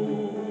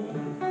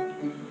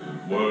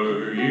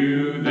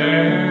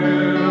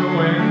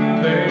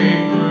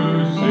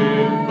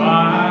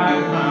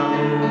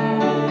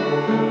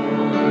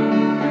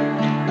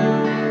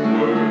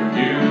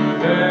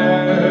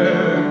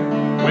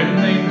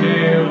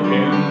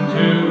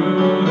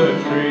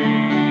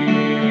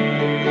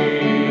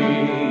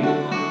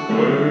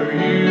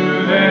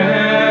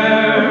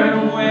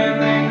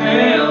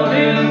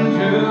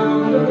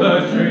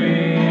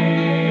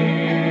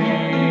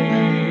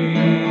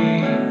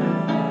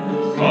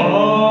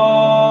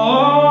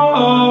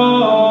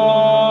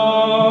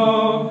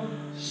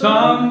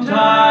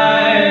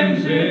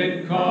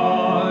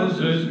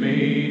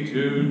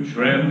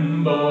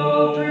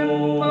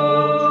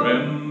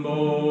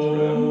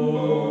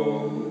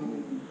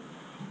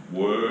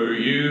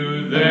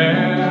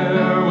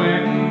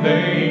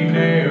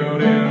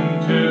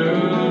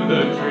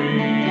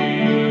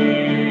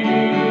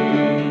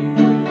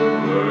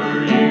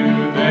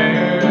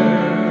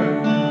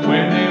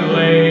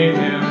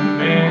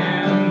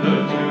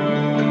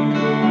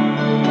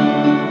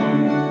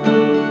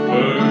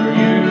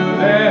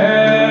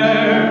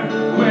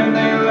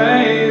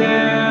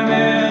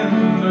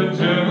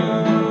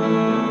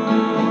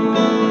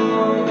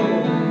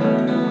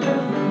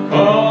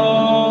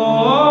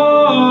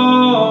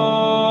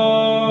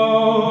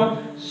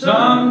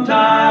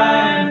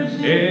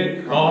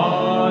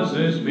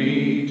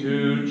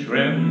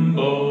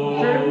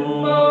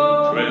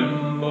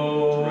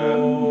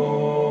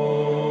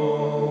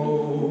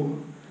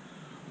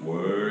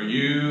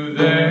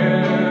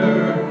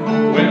 there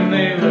when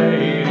they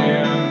laid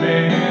him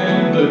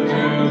in the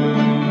tomb?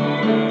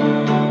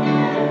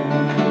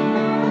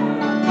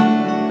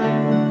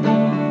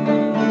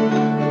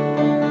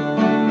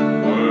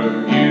 Were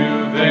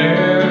you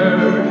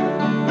there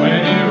when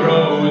he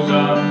rose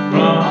up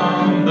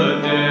from the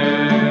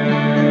dead?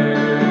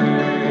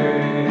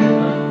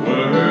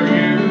 Were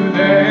you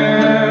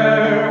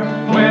there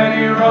when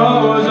he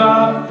rose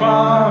up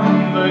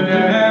from the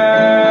dead?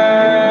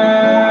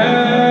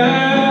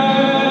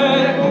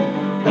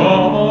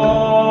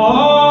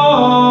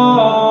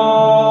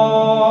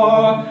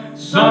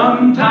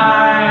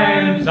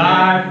 Sometimes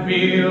I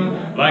feel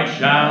like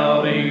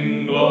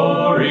shouting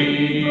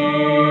glory,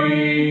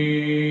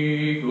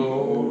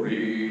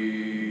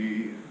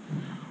 glory.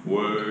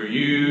 Were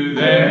you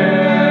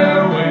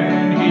there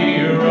when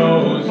he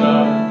rose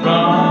up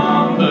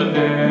from the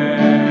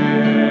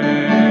dead?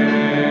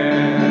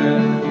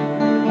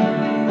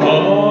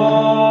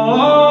 Oh,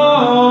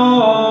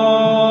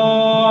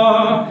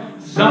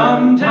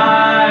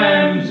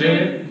 sometimes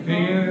it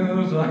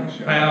feels like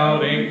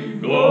shouting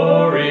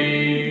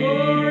glory,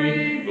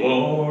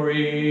 glory.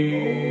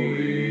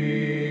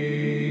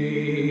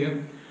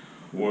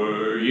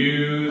 Were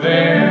you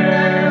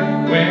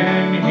there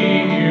when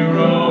he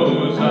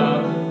rose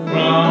up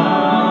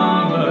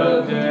from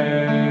the dead?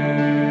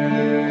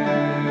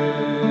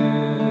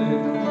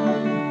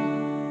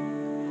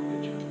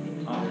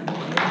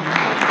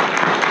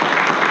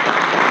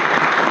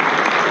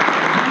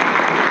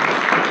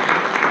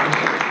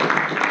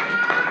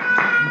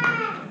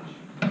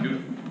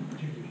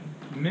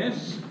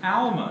 Miss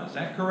Alma, is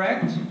that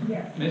correct?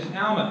 Yes. Miss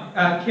Alma.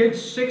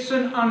 Kids 6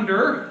 and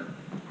under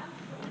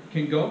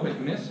can go with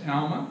Miss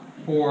Alma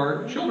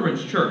for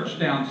Children's Church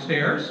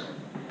downstairs.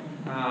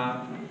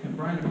 And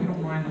Brian, if you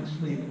don't mind, let's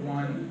leave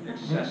one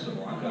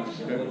accessible. I've got a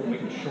little, we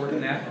can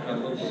shorten that, a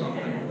little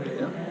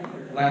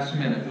something. Last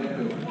minute.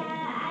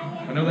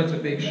 I know that's a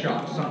big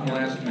shot, something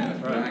last minute.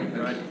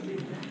 Right.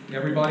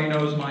 Everybody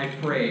knows my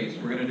phrase.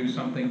 We're going to do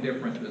something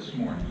different this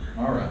morning.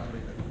 All right.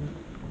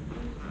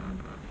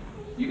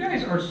 You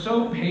guys are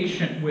so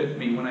patient with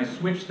me when I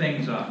switch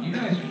things up. You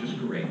guys are just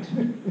great.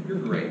 You're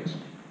great.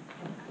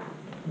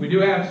 We do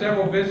have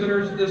several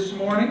visitors this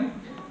morning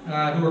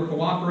who are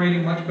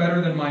cooperating much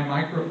better than my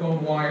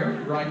microphone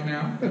wire right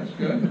now. That's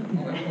good.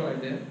 Well, that's what I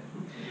did.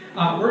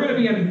 We're going to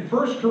be in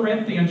 1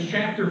 Corinthians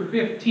chapter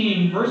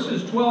 15,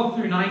 verses 12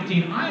 through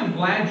 19. I am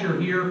glad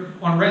you're here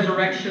on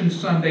Resurrection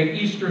Sunday,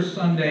 Easter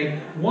Sunday.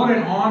 What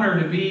an honor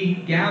to be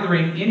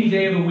gathering any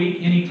day of the week,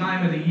 any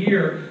time of the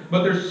year.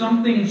 But there's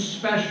something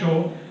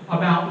special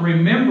about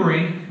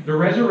remembering the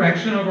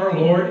resurrection of our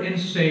Lord and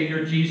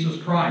Savior, Jesus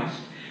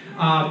Christ.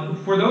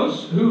 For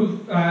those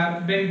who've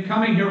been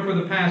coming here for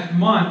the past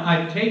month,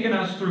 I've taken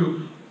us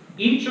through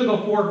each of the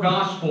 4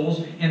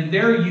 Gospels and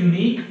their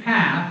unique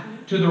path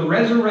to the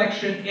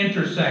resurrection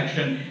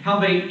intersection, how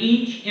they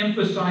each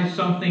emphasize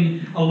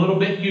something a little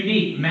bit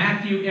unique.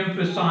 Matthew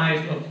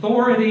emphasized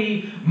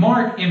authority,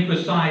 Mark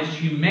emphasized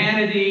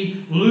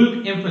humanity,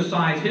 Luke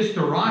emphasized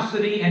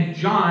historicity, and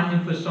John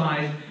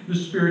emphasized the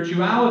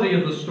spirituality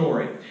of the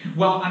story.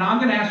 Well, and I'm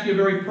going to ask you a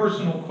very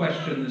personal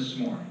question this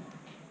morning.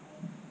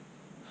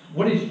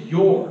 What is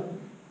your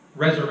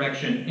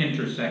resurrection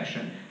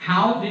intersection?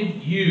 How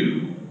did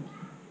you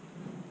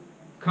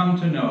come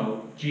to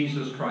know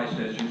Jesus Christ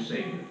as your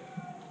Savior?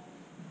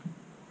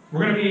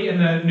 We're going to be in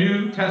the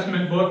New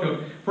Testament book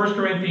of 1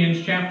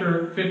 Corinthians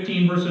chapter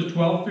 15, verses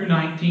 12 through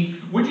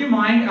 19. Would you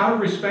mind, out of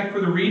respect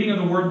for the reading of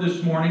the Word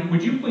this morning,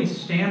 would you please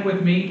stand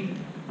with me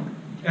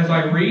as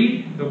I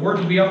read? The words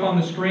will be up on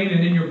the screen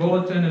and in your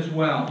bulletin as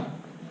well.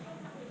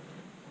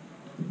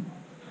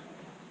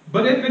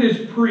 But if it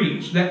is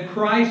preached that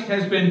Christ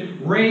has been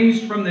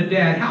raised from the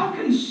dead, how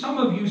can some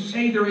of you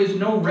say there is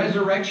no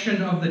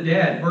resurrection of the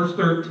dead? Verse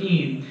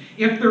 13.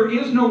 If there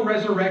is no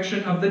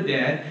resurrection of the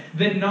dead,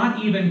 then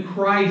not even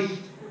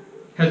Christ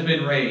has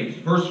been raised.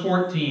 Verse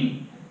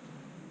 14.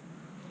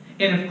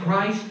 And if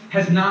Christ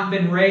has not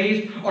been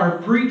raised, our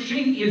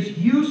preaching is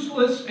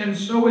useless, and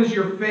so is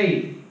your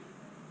faith.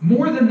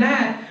 More than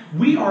that,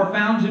 we are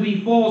found to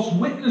be false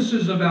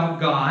witnesses about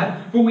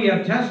God, for we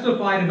have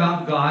testified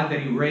about God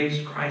that He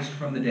raised Christ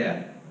from the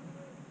dead.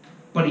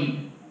 But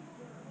He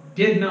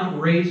did not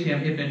raise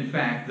Him if in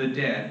fact the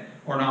dead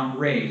are not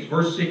raised.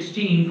 Verse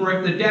 16, for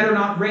if the dead are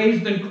not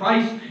raised, then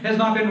Christ has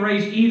not been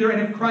raised either.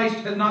 And if Christ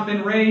has not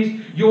been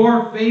raised,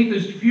 your faith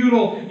is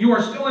futile. You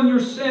are still in your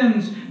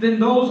sins. Then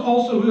those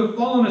also who have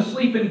fallen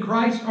asleep in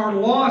Christ are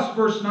lost.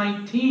 Verse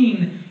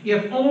 19,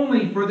 if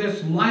only for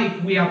this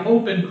life we have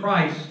hope in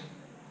Christ,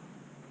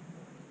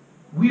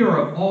 we are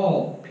of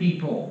all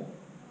people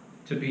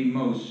to be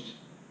most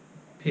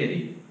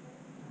pitied.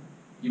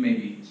 You may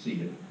be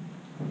seated.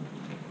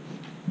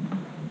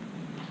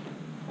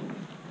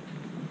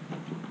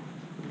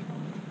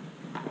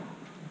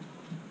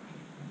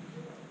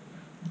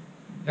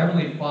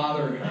 Heavenly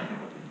Father,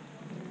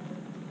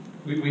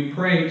 we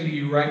pray to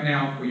you right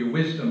now for your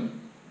wisdom.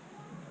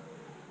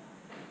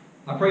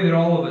 I pray that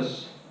all of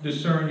us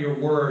discern your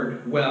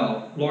word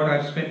well. Lord,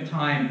 I've spent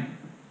time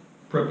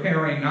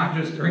preparing, not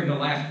just during the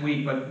last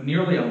week, but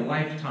nearly a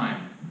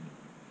lifetime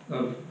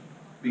of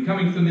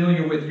becoming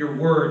familiar with your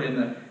word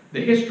and the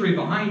history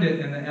behind it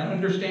and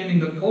understanding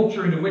the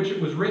culture into which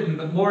it was written.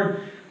 But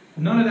Lord,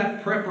 none of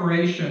that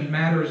preparation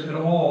matters at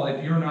all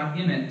if you're not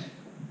in it.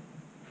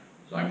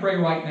 So I pray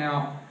right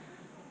now,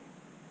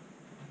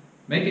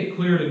 make it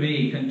clear to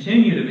me,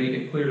 continue to make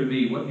it clear to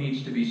me what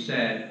needs to be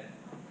said.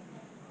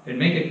 And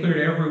make it clear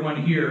to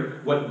everyone here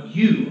what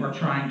you are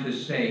trying to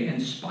say. In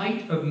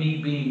spite of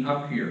me being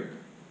up here,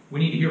 we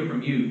need to hear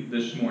from you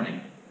this morning.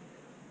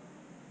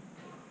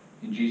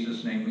 In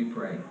Jesus' name we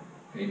pray.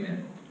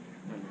 Amen.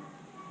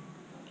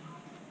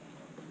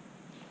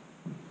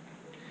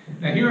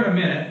 Now here in a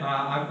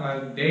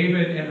minute,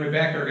 David and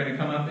Rebecca are going to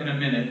come up in a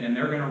minute, and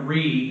they're going to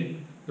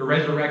read the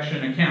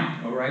resurrection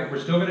account. All right? We're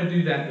still going to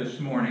do that this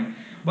morning.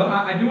 But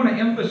I do want to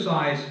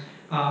emphasize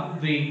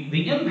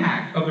the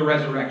impact of the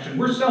resurrection.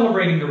 We're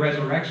celebrating the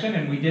resurrection,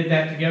 and we did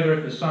that together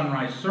at the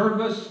sunrise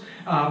service,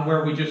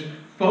 where we just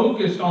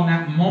focused on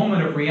that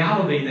moment of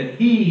reality that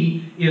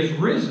He is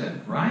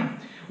risen, right?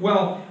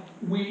 Well,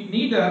 we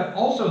need to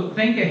also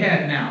think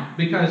ahead now,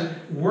 because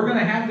we're going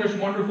to have this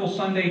wonderful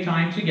Sunday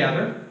time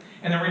together,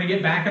 and then we're going to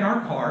get back in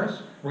our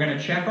cars. We're going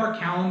to check our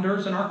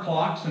calendars and our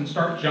clocks and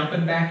start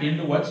jumping back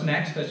into what's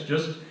next. That's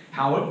just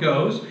how it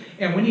goes.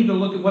 And we need to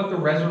look at what the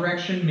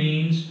resurrection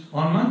means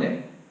on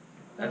Monday.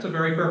 That's a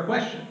very fair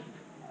question.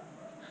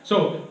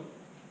 So,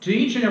 to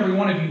each and every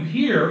one of you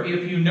here,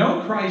 if you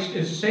know Christ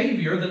as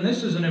Savior, then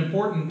this is an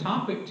important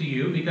topic to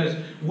you, because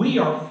we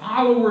are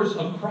followers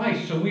of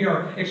Christ. So we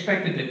are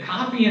expected to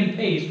copy and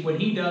paste what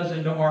He does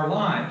into our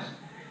lives.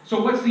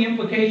 So what's the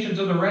implications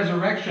of the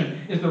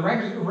resurrection? Is the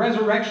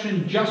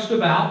resurrection just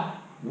about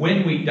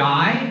when we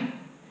die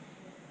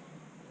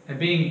and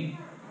being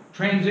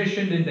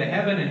transitioned into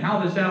heaven, and how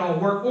does that all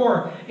work?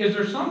 Or is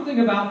there something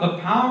about the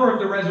power of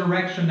the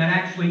resurrection that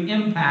actually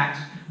impacts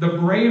the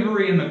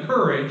bravery and the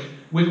courage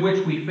with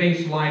which we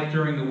face life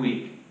during the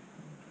week?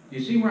 Do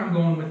you see where I'm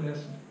going with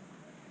this?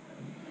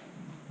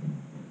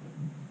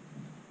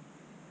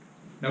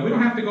 Now, we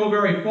don't have to go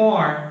very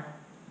far.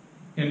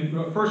 In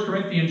 1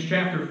 Corinthians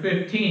chapter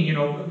 15, you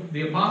know,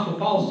 the Apostle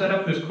Paul set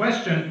up this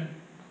question,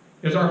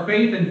 is our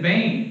faith in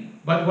vain?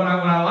 But what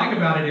I like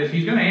about it is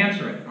he's going to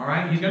answer it, all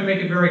right? He's going to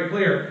make it very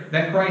clear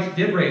that Christ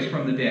did raise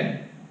from the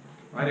dead.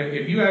 Right?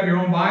 If you have your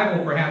own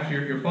Bible, perhaps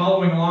you're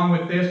following along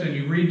with this, and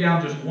you read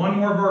down just one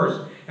more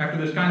verse after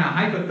this kind of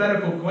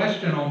hypothetical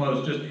question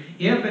almost, just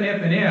if and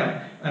if and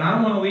if. And I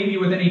don't want to leave you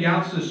with any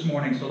doubts this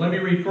morning, so let me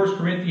read 1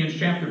 Corinthians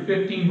chapter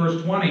 15,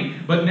 verse 20.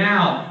 But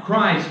now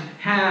Christ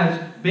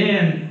has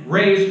been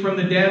raised from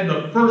the dead,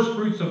 the first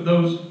fruits of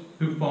those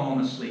who've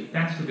fallen asleep.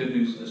 That's the good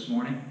news this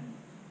morning.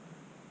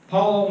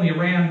 Paul only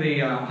ran the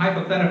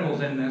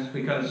hypotheticals in this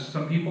because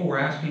some people were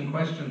asking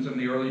questions in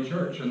the early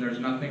church, and there's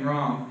nothing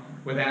wrong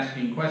with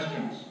asking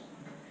questions.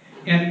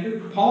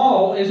 And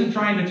Paul isn't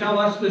trying to tell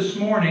us this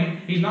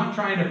morning, he's not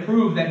trying to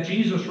prove that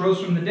Jesus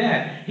rose from the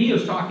dead. He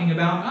is talking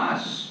about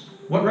us.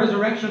 What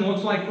resurrection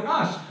looks like for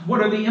us.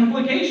 What are the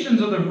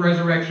implications of the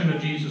resurrection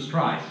of Jesus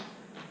Christ?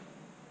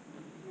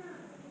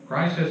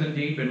 Christ has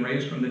indeed been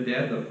raised from the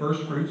dead, the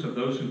first fruits of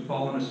those who've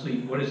fallen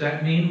asleep. What does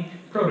that mean?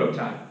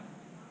 Prototype.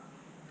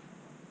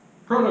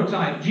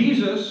 Prototype.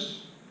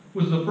 Jesus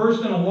was the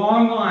first in a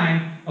long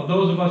line of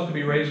those of us to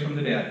be raised from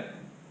the dead.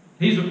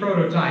 He's a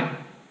prototype.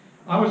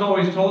 I was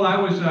always told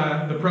I was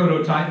the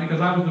prototype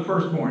because I was the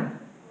firstborn.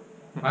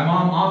 My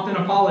mom often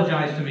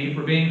apologized to me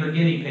for being her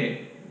guinea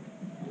pig.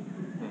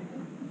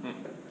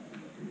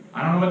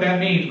 I don't know what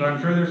that means, but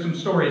I'm sure there's some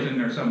stories in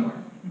there somewhere.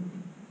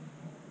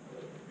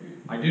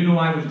 I do know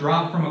I was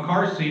dropped from a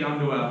car seat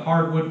onto a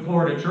hardwood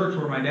floor at a church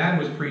where my dad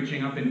was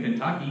preaching up in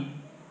Kentucky.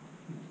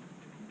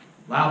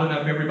 Loud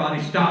enough,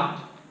 everybody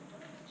stopped.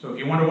 So if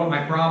you wonder what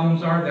my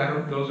problems are,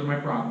 those are my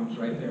problems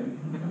right there.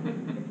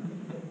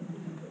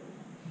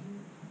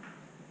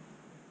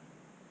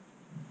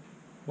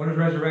 What does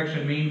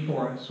resurrection mean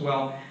for us?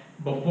 Well,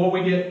 before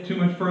we get too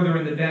much further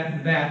into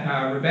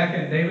that, Rebecca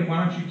and David,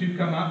 why don't you two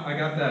come up? I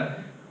got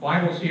the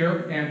Bibles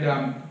here, and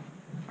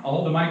I'll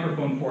hold the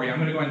microphone for you. I'm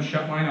going to go ahead and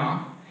shut mine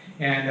off.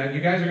 And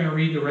you guys are going to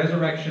read the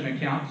resurrection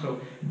account.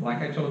 So, like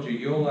I told you,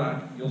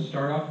 you'll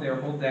start off there,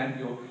 hold that, and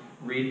you'll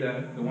read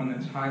the one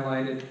that's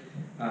highlighted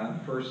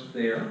first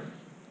there.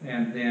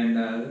 And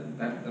then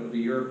that'll be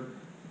your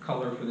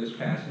color for this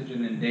passage.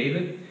 And then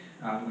David,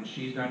 when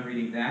she's done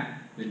reading that,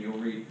 then you'll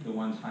read the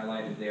ones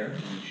highlighted there,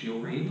 and she'll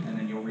read, and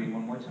then you'll read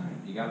one more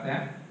time. You got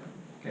that?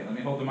 Okay, let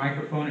me hold the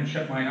microphone and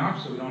shut mine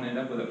off so we don't end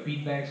up with a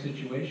feedback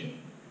situation.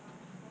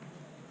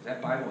 Is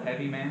that Bible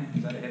heavy, man?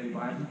 Is that a heavy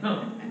Bible?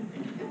 No.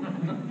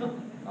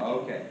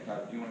 Okay.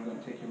 Do you want to go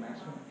and take your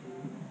mask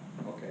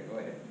off? Okay, go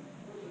ahead.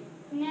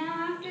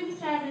 Now after the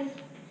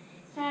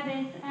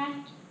Sabbath,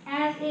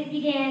 as it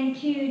began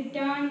to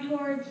dawn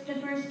towards the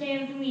first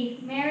day of the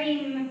week,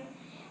 Mary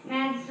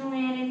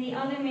Magdalene and the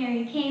other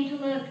Mary came to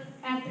look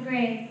at the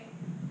grave.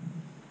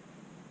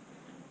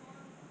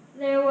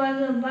 There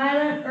was a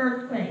violent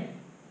earthquake,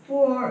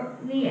 for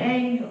the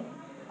angel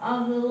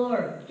of the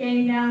Lord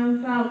came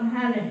down from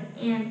heaven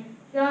and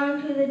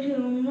going to the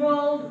tomb,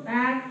 rolled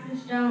back the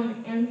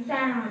stone, and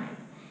sat on it.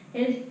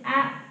 His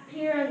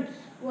appearance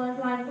was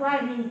like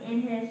lightning,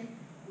 and his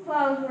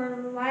clothes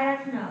were white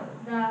as snow.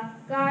 The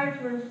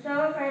guards were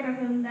so afraid of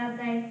him that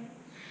they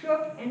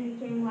shook and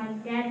became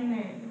like dead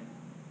men.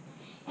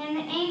 And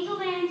the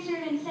angel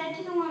answered and said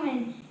to the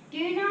woman,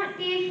 "Do not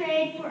be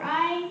afraid, for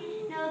I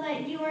know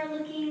that you are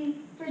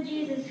looking for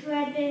Jesus who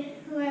has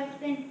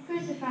been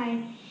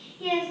crucified.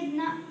 He is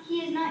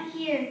not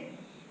here,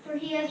 for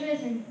he has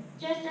risen,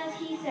 just as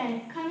he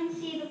said. Come and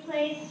see the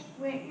place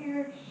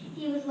where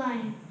he was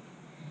lying.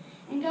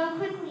 And go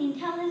quickly and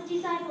tell his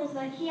disciples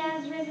that he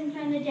has risen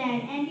from the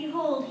dead. And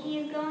behold, he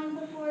is going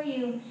before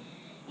you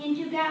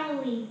into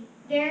Galilee.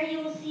 There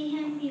you will see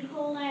him.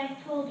 Behold, I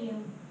have told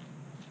you."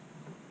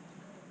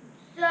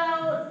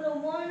 So the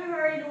woman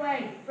hurried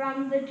away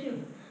from the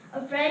tomb,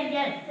 afraid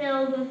yet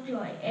filled with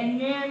joy, and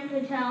ran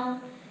to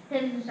tell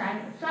his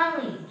disciples.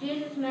 Suddenly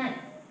Jesus met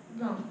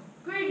them.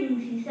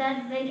 "Greetings," he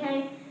said. They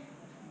came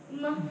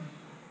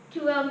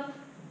to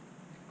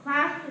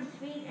clasp his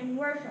feet and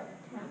worship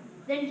him.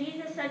 Then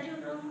Jesus said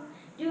to them,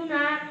 "Do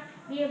not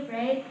be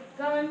afraid.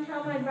 Go and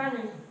tell my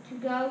brothers to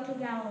go to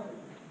Galilee.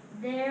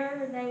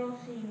 There they will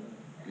see me."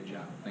 Good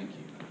job. Thank you.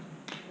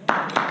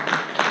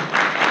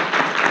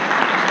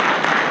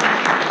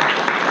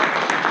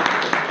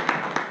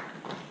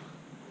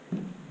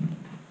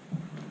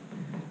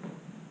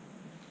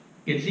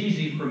 It's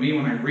easy for me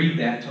when I read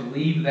that to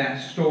leave that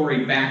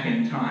story back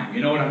in time.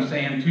 You know what I'm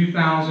saying?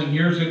 2,000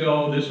 years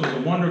ago, this was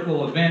a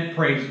wonderful event,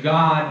 praise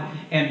God,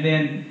 and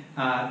then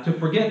to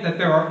forget that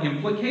there are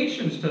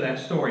implications to that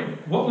story.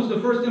 What was the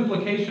first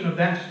implication of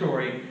that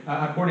story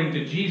according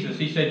to Jesus?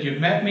 He said, "You've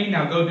met me,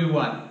 now go do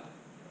what?"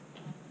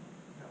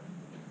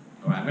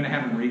 Oh, I'm going to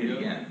have him read it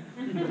again.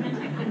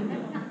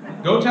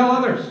 Go tell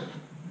others.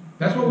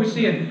 That's what we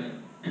see in.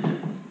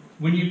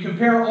 When you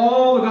compare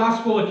all the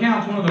gospel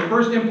accounts, one of the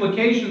first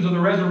implications of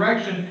the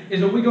resurrection is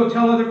that we go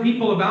tell other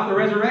people about the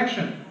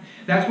resurrection.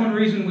 That's one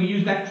reason we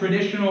use that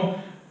traditional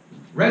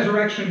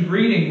resurrection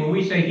greeting where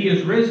we say, "He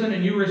is risen,"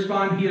 and you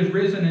respond, "He is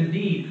risen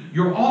indeed."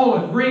 You're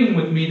all agreeing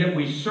with me that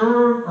we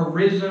serve a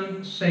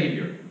risen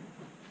Savior.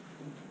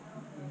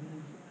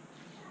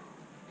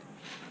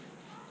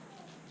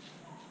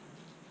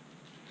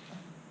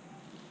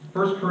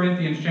 First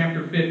Corinthians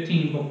chapter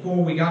 15, before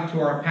we got to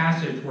our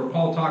passage where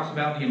Paul talks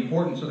about the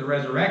importance of the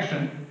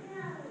resurrection,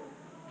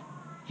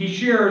 he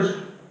shares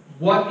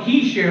what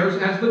he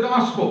shares as the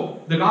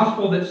gospel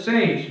that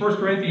saves. 1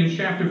 Corinthians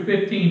chapter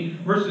 15,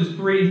 verses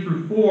 3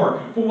 through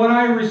 4. "For what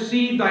I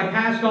received I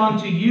passed on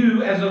to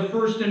you as of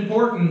first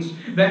importance,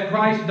 that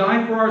Christ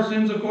died for our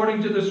sins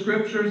according to the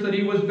Scriptures, that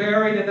he was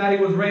buried, and that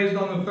he was raised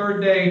on the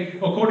third day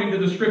according to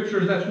the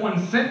Scriptures." That's one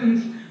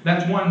sentence.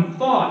 That's one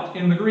thought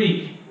in the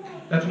Greek.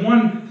 That's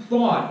one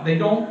thought. They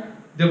don't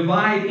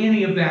divide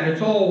any of that.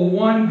 It's all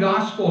one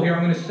gospel here.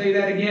 I'm going to say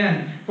that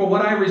again. "For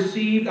what I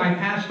received, I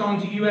passed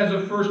on to you as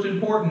of first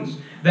importance,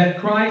 that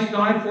Christ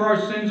died for our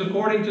sins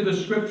according to the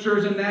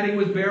Scriptures, and that he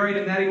was buried,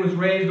 and that he was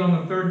raised on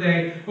the third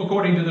day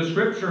according to the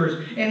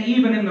Scriptures." And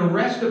even in the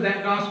rest of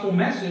that gospel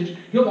message,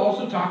 he'll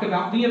also talk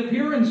about the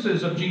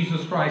appearances of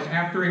Jesus Christ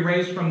after he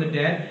raised from the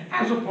dead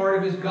as a part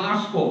of his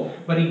gospel.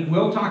 But he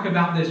will talk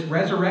about this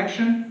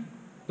resurrection.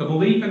 The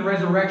belief in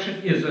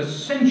resurrection is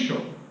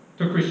essential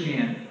to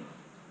Christianity.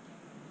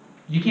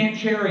 You can't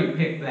cherry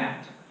pick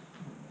that.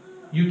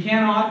 You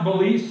cannot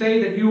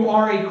say that you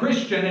are a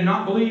Christian and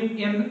not believe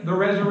in the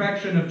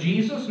resurrection of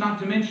Jesus, not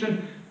to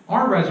mention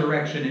our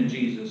resurrection in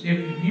Jesus.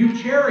 If you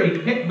cherry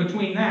pick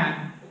between that,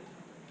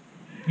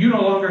 you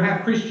no longer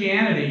have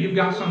Christianity. You've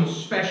got some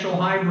special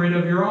hybrid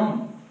of your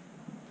own.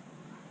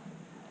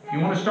 If you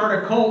want to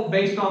start a cult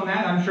based on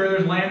that, I'm sure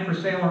there's land for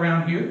sale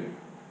around here.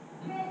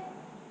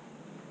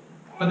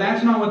 But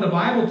that's not what the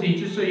Bible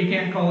teaches, so you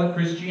can't call it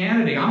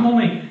Christianity. I'm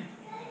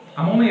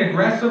only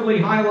aggressively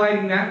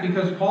highlighting that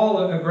because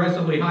Paul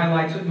aggressively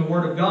highlights it in the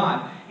Word of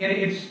God. And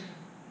it's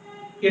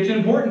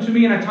important to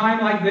me in a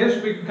time like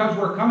this because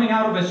we're coming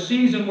out of a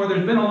season where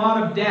there's been a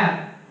lot of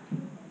death.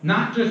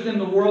 Not just in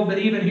the world, but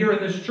even here in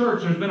this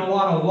church, there's been a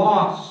lot of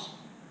loss.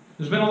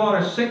 There's been a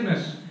lot of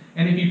sickness.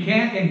 And if you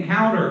can't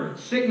encounter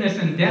sickness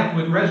and death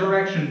with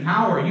resurrection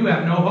power, you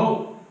have no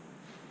hope.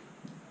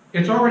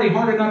 It's already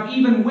hard enough.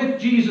 Even with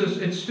Jesus,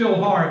 it's still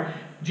hard.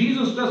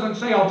 Jesus doesn't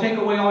say, "I'll take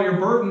away all your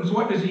burdens."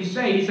 What does he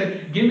say? He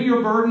said, "Give me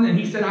your burden," and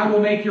he said, "I will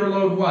make your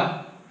load"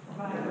 what?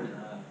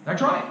 That's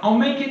right. I'll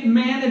make it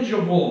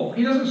manageable.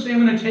 He doesn't say,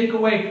 "I'm going to take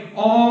away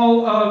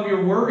all of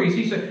your worries."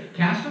 He said,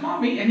 "Cast them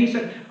on me." And he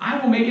said, "I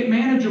will make it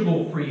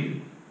manageable for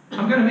you.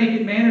 I'm going to make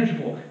it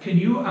manageable." Can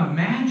you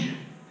imagine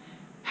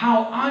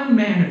how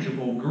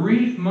unmanageable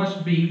grief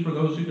must be for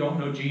those who don't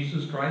know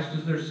Jesus Christ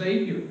as their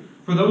Savior?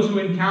 For those who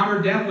encounter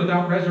death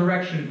without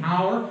resurrection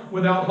power,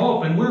 without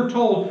hope. And we're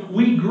told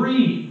we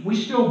grieve. We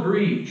still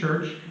grieve,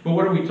 church. But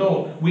what are we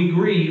told? We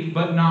grieve,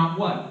 but not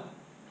what?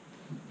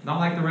 Not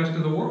like the rest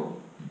of the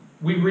world.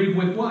 We grieve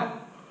with what?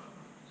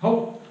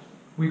 Hope.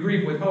 We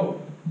grieve with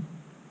hope.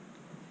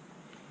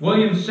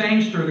 William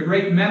Sangster, the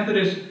great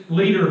Methodist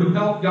leader who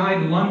helped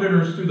guide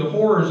Londoners through the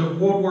horrors of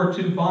World War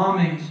II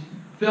bombings,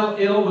 fell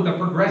ill with a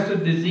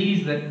progressive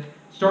disease that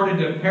started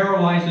to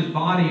paralyze his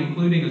body,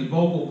 including his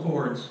vocal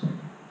cords.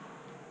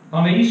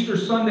 On the Easter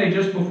Sunday,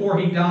 just before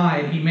he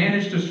died, he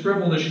managed to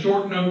scribble a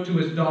short note to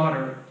his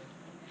daughter.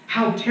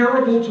 "How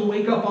terrible to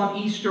wake up on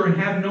Easter and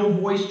have no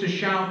voice to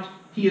shout,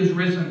 'He is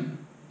risen.'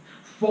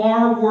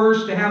 Far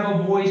worse to have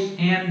a voice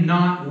and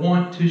not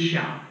want to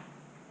shout."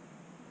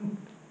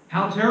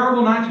 How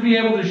terrible not to be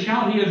able to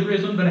shout, "He is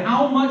risen," but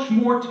how much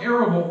more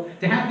terrible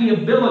to have the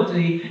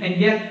ability and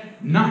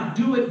yet not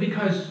do it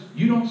because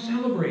you don't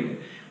celebrate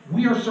it.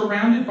 We are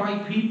surrounded by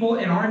people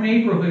in our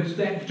neighborhoods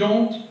that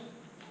don't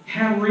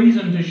have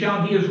reason to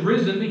shout, "He is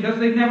risen," because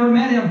they've never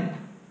met Him.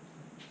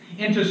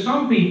 And to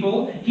some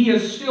people, He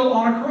is still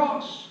on a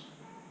cross.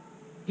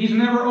 He's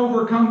never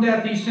overcome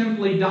death. He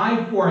simply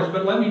died for us.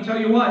 But let me tell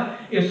you what,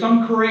 if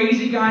some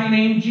crazy guy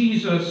named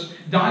Jesus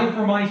died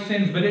for my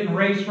sins but didn't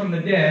raise from the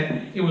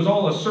dead, it was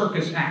all a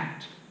circus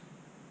act.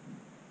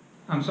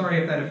 I'm sorry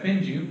if that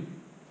offends you.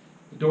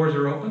 The doors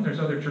are open. There's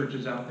other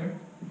churches out there.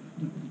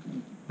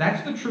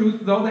 That's the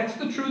truth, though. That's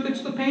the truth.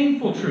 It's the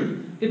painful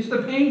truth. It's the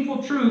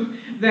painful truth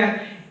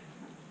that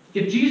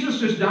if Jesus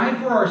just died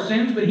for our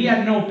sins, but He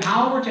had no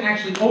power to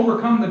actually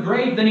overcome the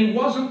grave, then He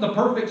wasn't the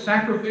perfect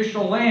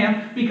sacrificial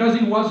lamb because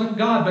He wasn't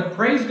God. But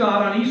praise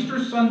God, on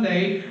Easter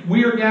Sunday,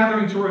 we are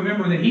gathering to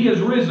remember that He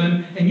is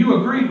risen, and you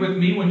agreed with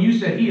me when you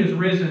said He is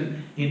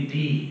risen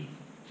indeed.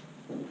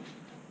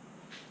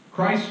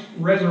 Christ's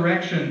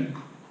resurrection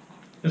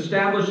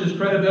establishes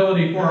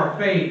credibility for our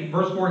faith.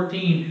 Verse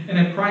 14, and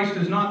if Christ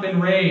has not been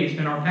raised,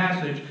 in our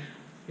passage,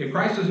 if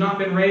Christ has not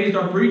been raised,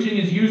 our preaching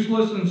is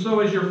useless, and so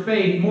is your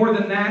faith. More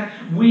than that,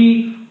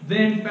 we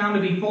then found to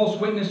be false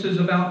witnesses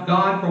about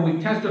God, for we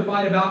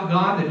testified about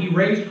God that He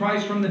raised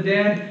Christ from the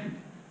dead,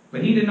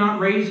 but He did not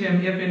raise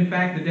Him if in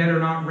fact the dead are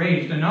not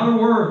raised. In other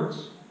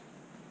words,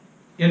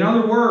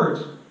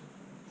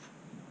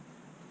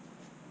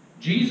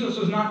 Jesus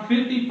is not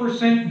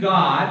 50%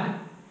 God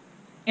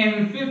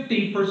and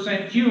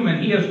 50%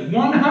 human. He is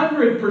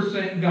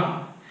 100%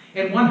 God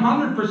and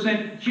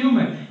 100%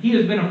 human. He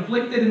has been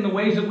afflicted in the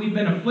ways that we've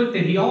been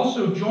afflicted. He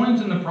also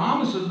joins in the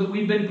promises that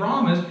we've been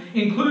promised,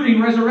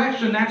 including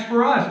resurrection. That's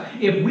for us.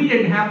 If we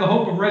didn't have the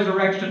hope of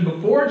resurrection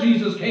before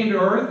Jesus came to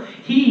earth,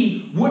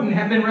 He wouldn't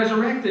have been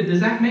resurrected.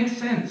 Does that make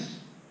sense?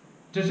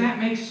 Does that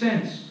make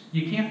sense?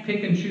 You can't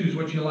pick and choose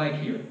what you like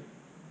here.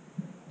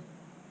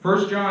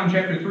 1 John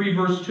chapter 3,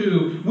 verse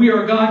 2, we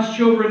are God's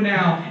children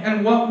now,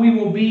 and what we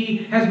will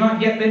be has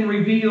not yet been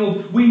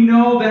revealed. We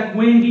know that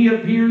when He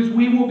appears,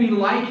 we will be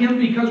like Him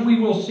because we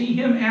will see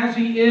Him as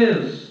He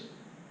is.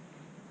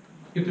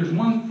 If there's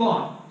one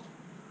thought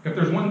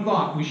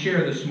we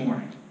share this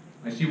morning,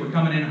 I see we're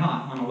coming in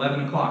hot on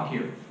 11 o'clock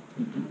here.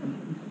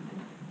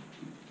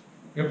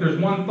 If there's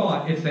one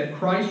thought, it's that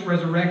Christ's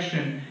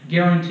resurrection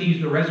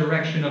guarantees the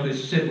resurrection of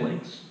His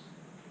siblings.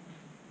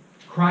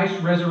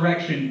 Christ's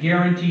resurrection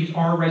guarantees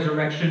our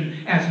resurrection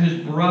as His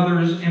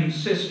brothers and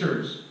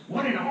sisters.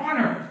 What an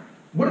honor!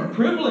 What a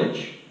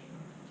privilege!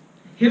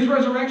 His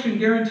resurrection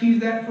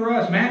guarantees that for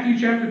us. Matthew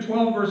chapter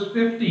 12, verse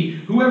 50.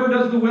 Whoever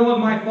does the will of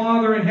my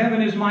Father in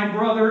heaven is my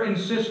brother and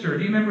sister.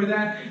 Do you remember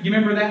that? You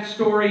remember that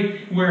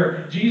story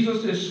where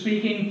Jesus is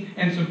speaking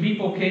and some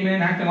people came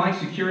in acting like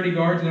security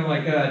guards and they're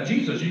like,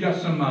 Jesus, you got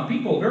some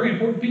people, very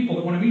important people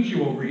that want to meet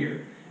you over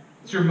here.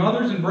 It's your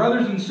mothers and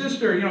brothers and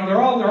sister. You know,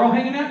 they're all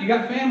hanging out. You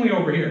got family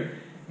over here.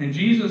 And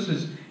Jesus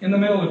is in the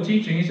middle of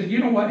teaching. He said, you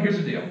know what? Here's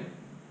the deal.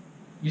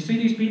 You see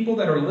these people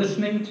that are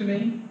listening to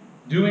me,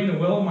 doing the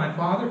will of my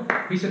Father?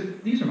 He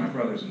said, these are my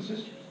brothers and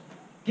sisters.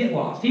 Get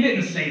lost. He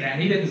didn't say that.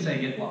 He didn't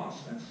say get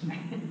lost.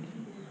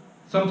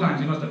 Sometimes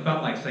He must have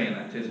felt like saying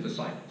that to His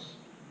disciples.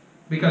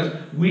 Because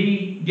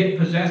we get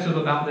possessive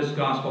about this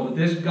gospel. But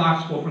this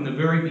gospel, from the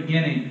very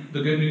beginning,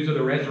 the good news of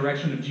the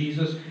resurrection of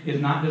Jesus, is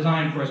not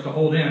designed for us to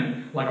hold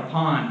in like a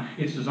pond.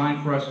 It's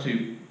designed for us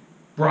to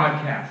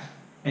broadcast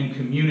and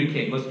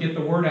communicate. Let's get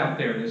the word out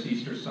there this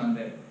Easter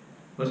Sunday.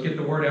 Let's get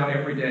the word out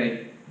every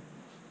day.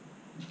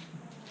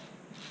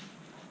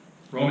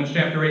 Romans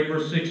chapter 8,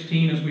 verse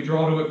 16, as we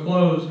draw to a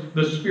close,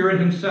 the Spirit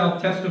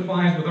Himself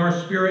testifies with our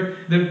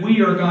spirit that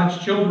we are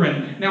God's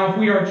children. Now, if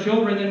we are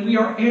children, then we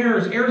are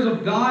heirs, heirs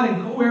of God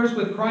and co-heirs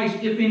with Christ,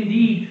 if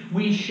indeed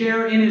we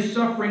share in His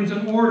sufferings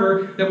in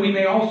order that we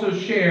may also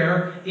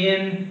share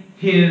in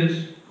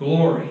His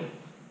glory.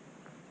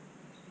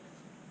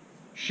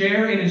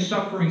 Share in His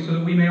suffering so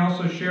that we may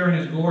also share in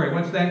His glory.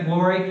 What's that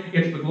glory?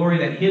 It's the glory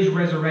that His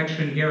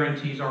resurrection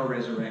guarantees our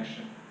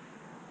resurrection.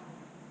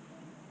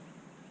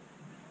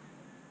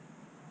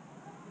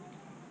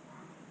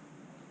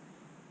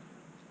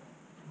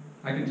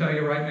 I can tell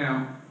you right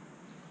now,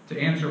 to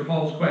answer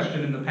Paul's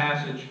question in the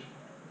passage,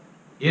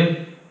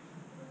 if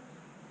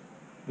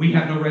we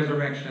have no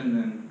resurrection,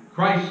 then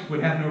Christ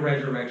would have no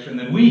resurrection,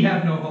 then we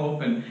have no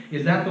hope, and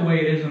is that the way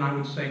it is? And I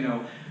would say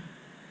no.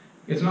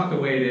 It's not the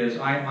way it is.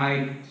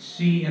 I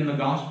see in the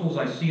Gospels,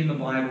 I see in the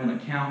Bible an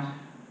account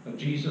of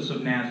Jesus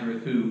of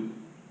Nazareth who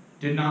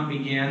did not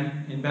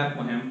begin in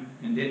Bethlehem,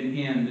 and didn't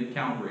end at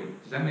Calvary.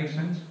 Does that make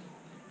sense?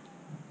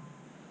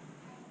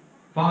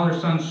 Father,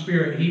 Son,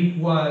 Spirit, He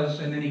was,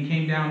 and then He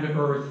came down to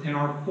earth in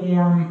our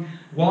form,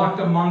 walked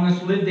among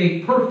us, lived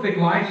a perfect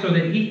life so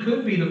that He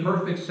could be the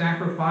perfect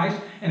sacrifice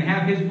and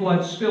have His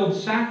blood spilled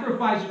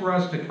sacrifice for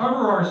us to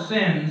cover our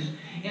sins.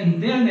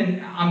 And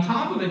then, on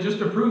top of it, just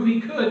to prove He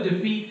could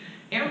defeat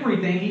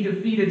everything, He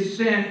defeated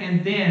sin,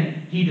 and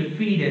then He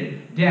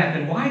defeated death.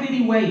 And why did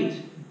He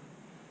wait?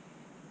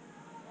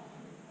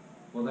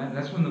 Well,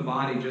 that's when the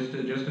body, just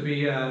to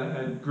be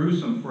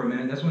gruesome for a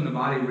minute, that's when the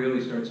body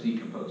really starts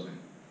decomposing.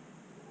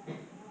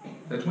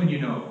 That's when you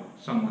know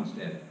someone's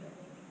dead.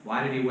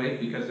 Why did He wait?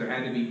 Because there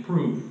had to be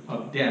proof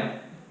of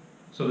death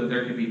so that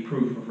there could be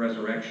proof of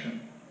resurrection.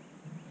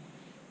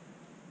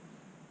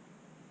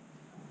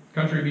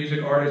 Country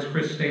music artist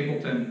Chris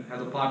Stapleton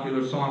has a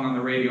popular song on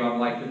the radio. I've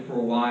liked it for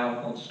a while,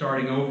 called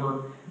Starting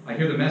Over. I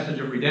hear the message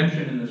of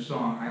redemption in this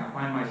song. I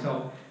find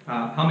myself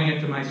humming it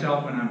to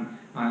myself when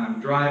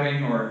I'm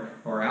driving or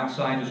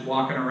outside just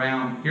walking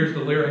around. Here's the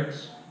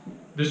lyrics.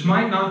 This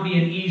might not be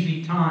an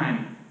easy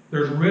time.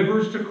 There's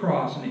rivers to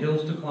cross and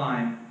hills to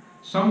climb.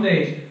 Some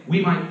days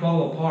we might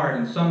fall apart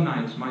and some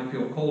nights might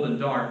feel cold and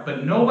dark.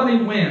 But nobody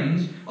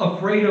wins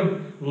afraid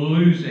of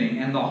losing,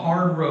 and the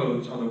hard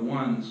roads are the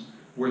ones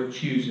worth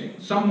choosing.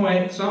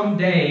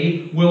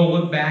 Someday we'll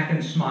look back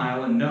and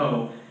smile and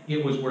know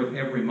it was worth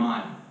every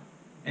mile.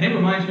 And it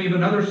reminds me of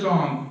another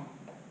song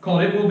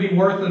called It Will Be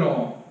Worth It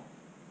All.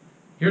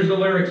 Here's the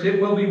lyrics.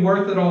 It will be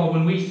worth it all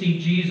when we see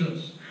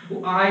Jesus.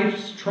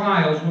 Life's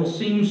trials will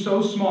seem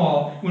so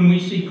small when we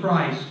see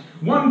Christ.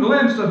 One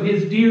glimpse of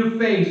His dear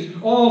face,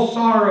 all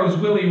sorrows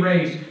will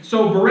erase.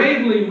 So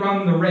bravely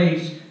run the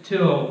race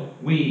till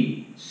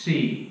we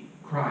see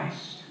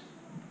Christ.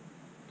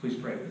 Please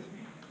pray with me.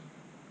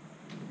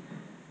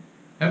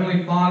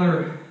 Heavenly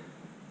Father,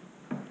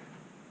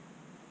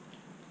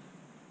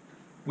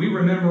 we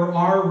remember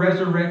our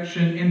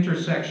resurrection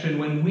intersection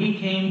when we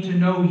came to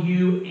know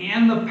You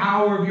and the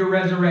power of Your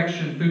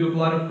resurrection through the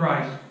blood of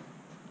Christ.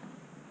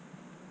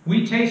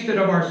 We tasted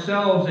of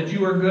ourselves that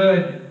You are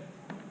good,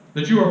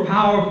 that You are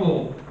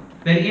powerful,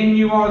 that in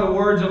You are the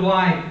words of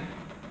life.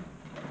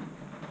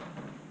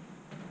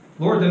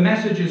 Lord, the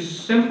message is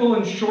simple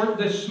and short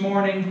this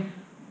morning.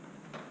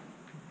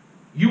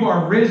 You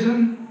are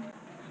risen.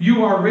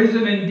 You are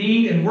risen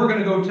indeed, and we're going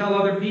to go tell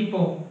other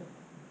people.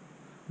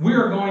 We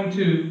are going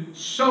to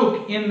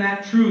soak in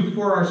that truth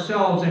for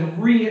ourselves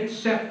and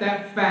re-accept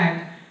that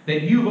fact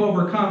that You've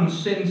overcome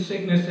sin,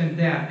 sickness, and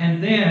death.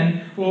 And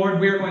then, Lord,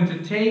 we're going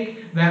to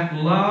take that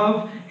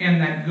love and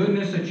that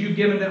goodness that You've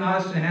given to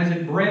us, and as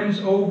it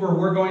brims over,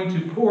 we're going to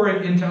pour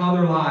it into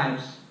other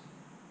lives.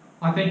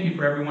 I thank You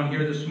for everyone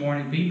here this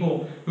morning,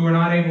 people who are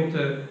not able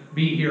to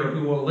be here,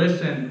 who will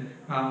listen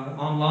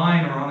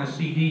online or on a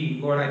CD.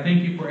 Lord, I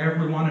thank You for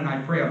everyone, and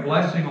I pray a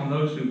blessing on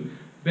those who've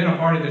been a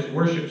part of this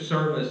worship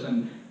service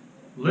and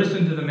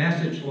listen to the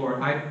message,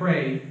 Lord. I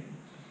pray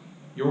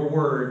Your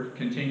word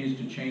continues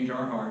to change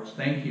our hearts.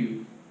 Thank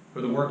You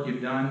for the work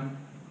You've done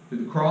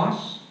through the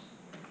cross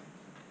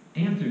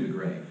and through the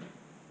grave.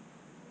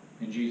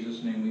 In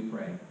Jesus' name we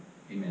pray.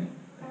 Amen.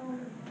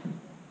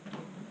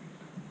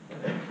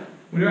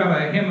 We do have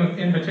a hymn of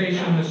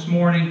invitation this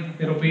morning.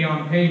 It'll be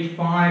on page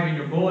 5 in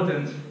your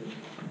bulletins.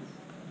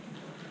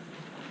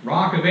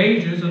 Rock of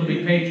Ages, it'll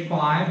be page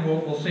 5.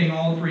 We'll sing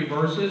all 3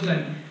 verses.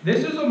 And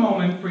this is a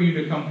moment for you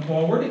to come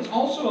forward. It's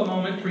also a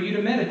moment for you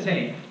to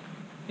meditate.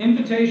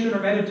 Invitation or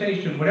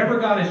meditation, whatever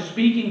God is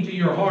speaking to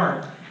your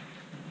heart,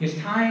 it's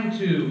time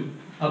to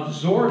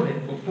absorb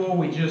it before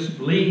we just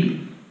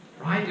leave.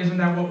 Right? Isn't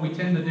that what we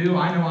tend to do?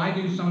 I know I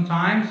do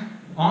sometimes.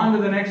 On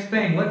to the next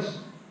thing. Let's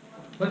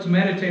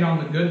meditate on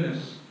the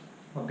goodness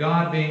of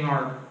God being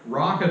our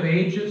rock of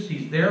ages.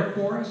 He's there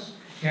for us.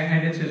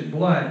 And it's His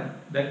blood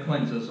that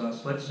cleanses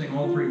us. Let's sing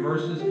all 3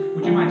 verses.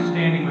 Would you mind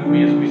standing with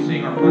me as we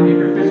sing our final, if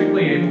you're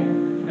physically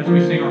able, as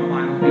we sing our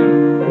final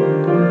hymn?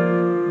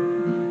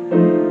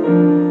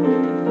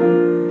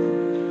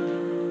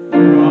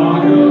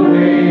 Rock of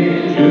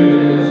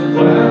ages,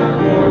 left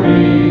for me,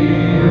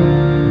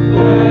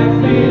 let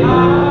me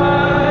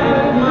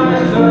hide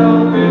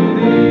myself in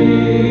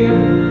Thee.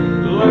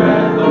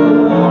 Let the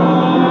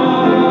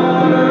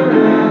water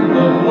and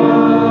the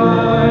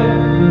blood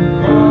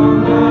from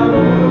the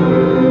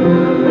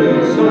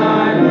wounded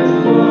side which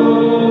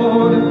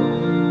flowed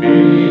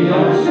be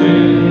of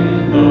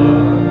sin the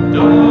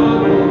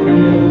double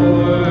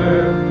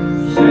cure.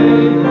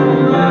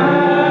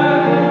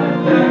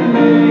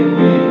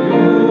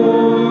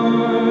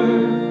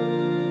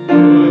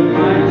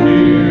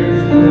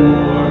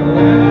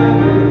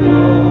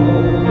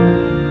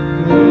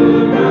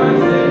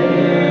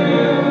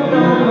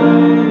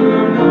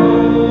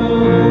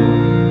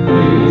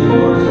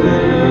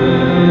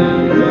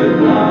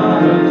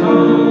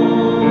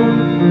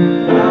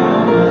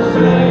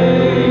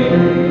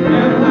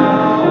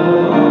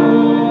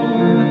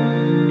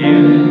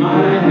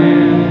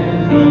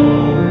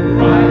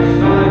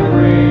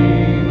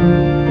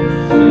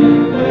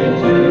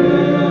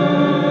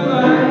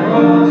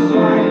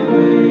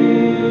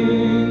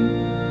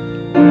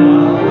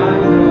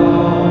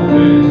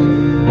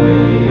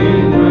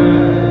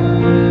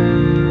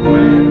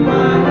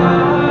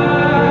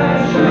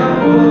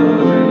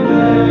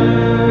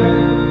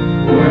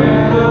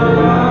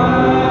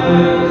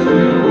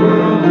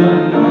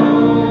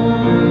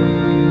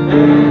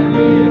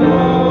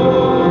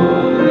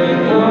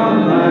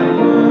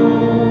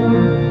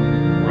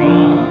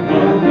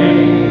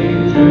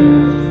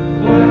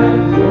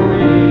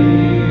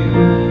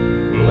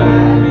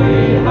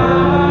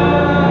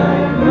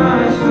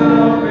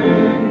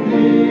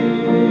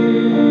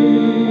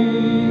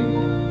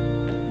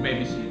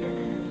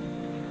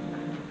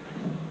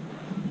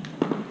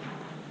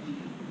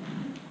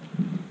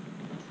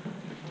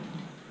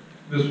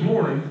 This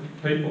morning,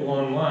 people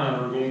online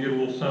are going to get a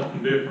little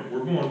something different.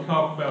 We're going to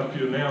talk about a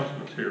few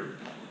announcements here.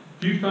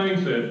 A few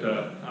things that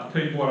I'll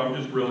tell you what I'm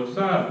just real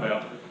excited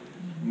about.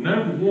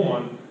 Number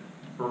one,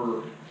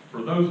 for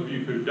those of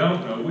you who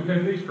don't know, we had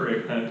an Easter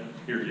egg hunt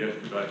here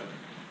yesterday.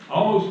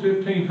 Almost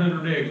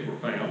 1,500 eggs were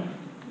found,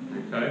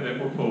 okay, that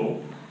were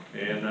full,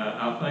 and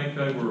I think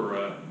they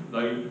were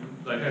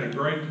they had a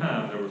great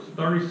time. There was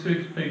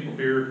 36 people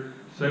here,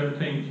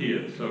 17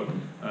 kids, so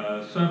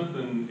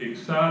something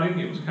exciting.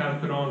 It was kind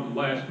of put on at the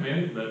last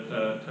minute, but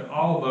to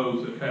all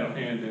those that had a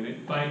hand in it,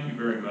 thank you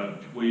very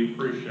much. We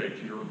appreciate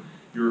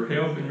your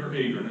help and your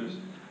eagerness.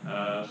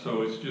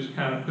 So it's just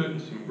kind of putting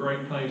some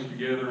great things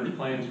together and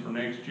plans for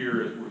next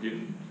year as we're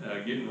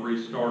getting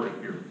restarted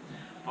here.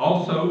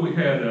 Also, we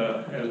had,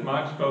 as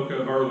Mike spoke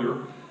of earlier,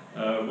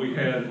 we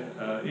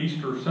had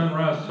Easter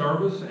sunrise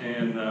service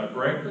and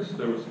breakfast.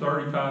 There was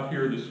 35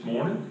 here this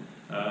morning,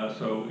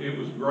 so it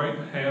was great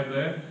to have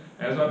that.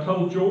 As I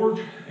told George,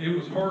 it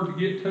was hard to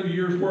get 2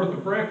 years worth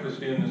of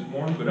breakfast in this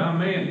morning, but I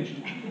managed.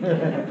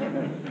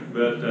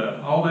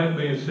 But all that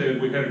being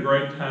said, we had a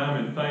great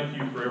time, and thank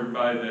you for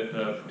everybody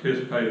that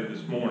participated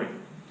this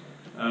morning.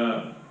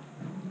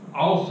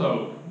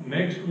 Also,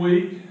 next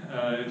week,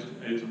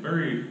 it's a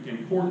very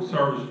important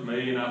service to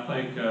me, and I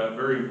think a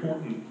very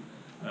important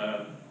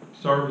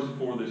service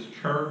for this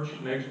church.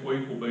 Next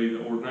week will be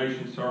the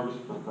ordination service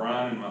for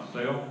Brian and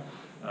myself.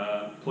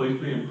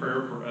 Please be in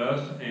prayer for us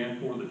and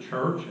for the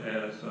church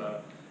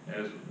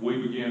as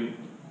we begin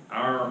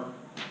our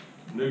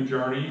new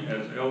journey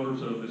as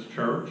elders of this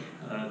church,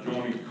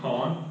 joining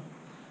Con.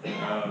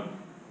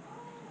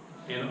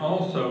 And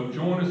also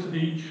join us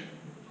each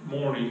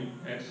morning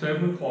at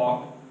 7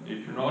 o'clock.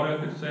 If you're not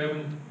up at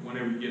 7,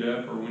 whenever you get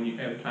up or when you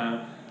have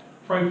time,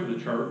 pray for the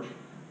church.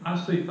 I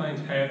see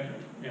things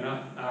happening, and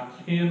I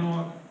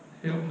cannot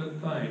help but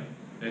think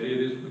that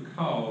it is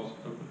because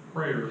of the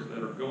prayers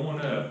that are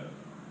going up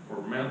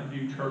for Mountain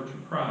View Church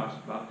of Christ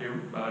by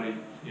everybody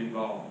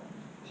involved.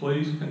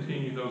 Please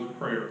continue those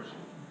prayers.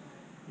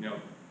 You know,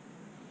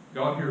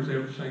 God hears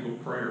every single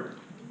prayer.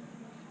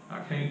 I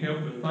can't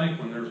help but think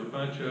when there's a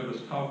bunch of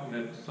us talking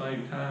at the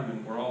same time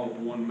and we're all of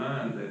one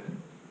mind that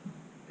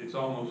it's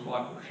almost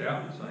like we're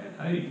shouting saying,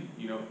 hey,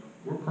 you know,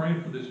 we're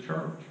praying for this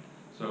church.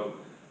 So,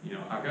 you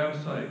know, I got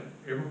to say,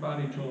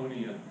 everybody join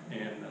in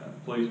and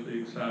please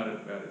be excited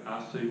about it.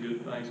 I see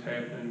good things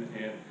happening,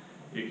 and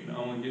it can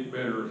only get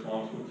better as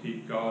long as we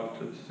keep God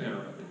to the center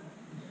of it.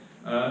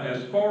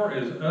 As far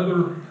as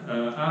other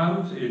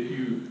items, if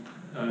you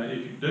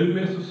do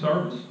miss a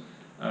service,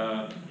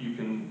 you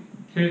can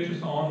catch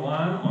us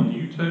online on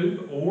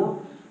YouTube,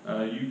 or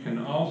you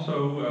can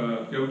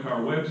also go to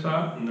our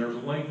website, and there's a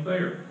link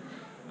there.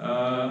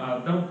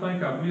 I don't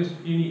think I've missed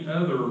any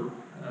other.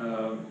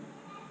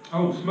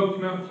 Smokey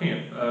Mountain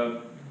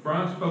Camp.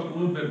 Brian spoke a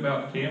little bit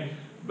about the camp,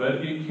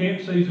 but camp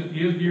season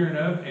is gearing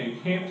up,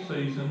 and camp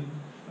season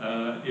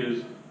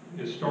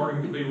is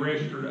starting to be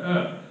registered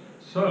up.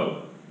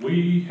 So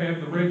we have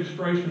the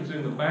registrations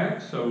in the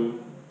back, so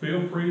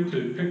feel free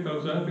to pick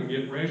those up and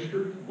get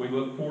registered. We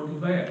look forward to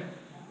that.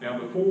 Now,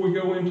 before we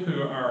go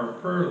into our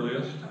prayer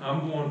list,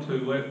 I'm going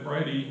to let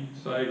Brady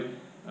say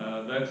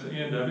that's the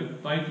end of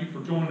it. Thank you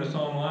for joining us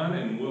online,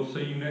 and we'll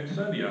see you next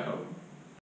Sunday, I hope.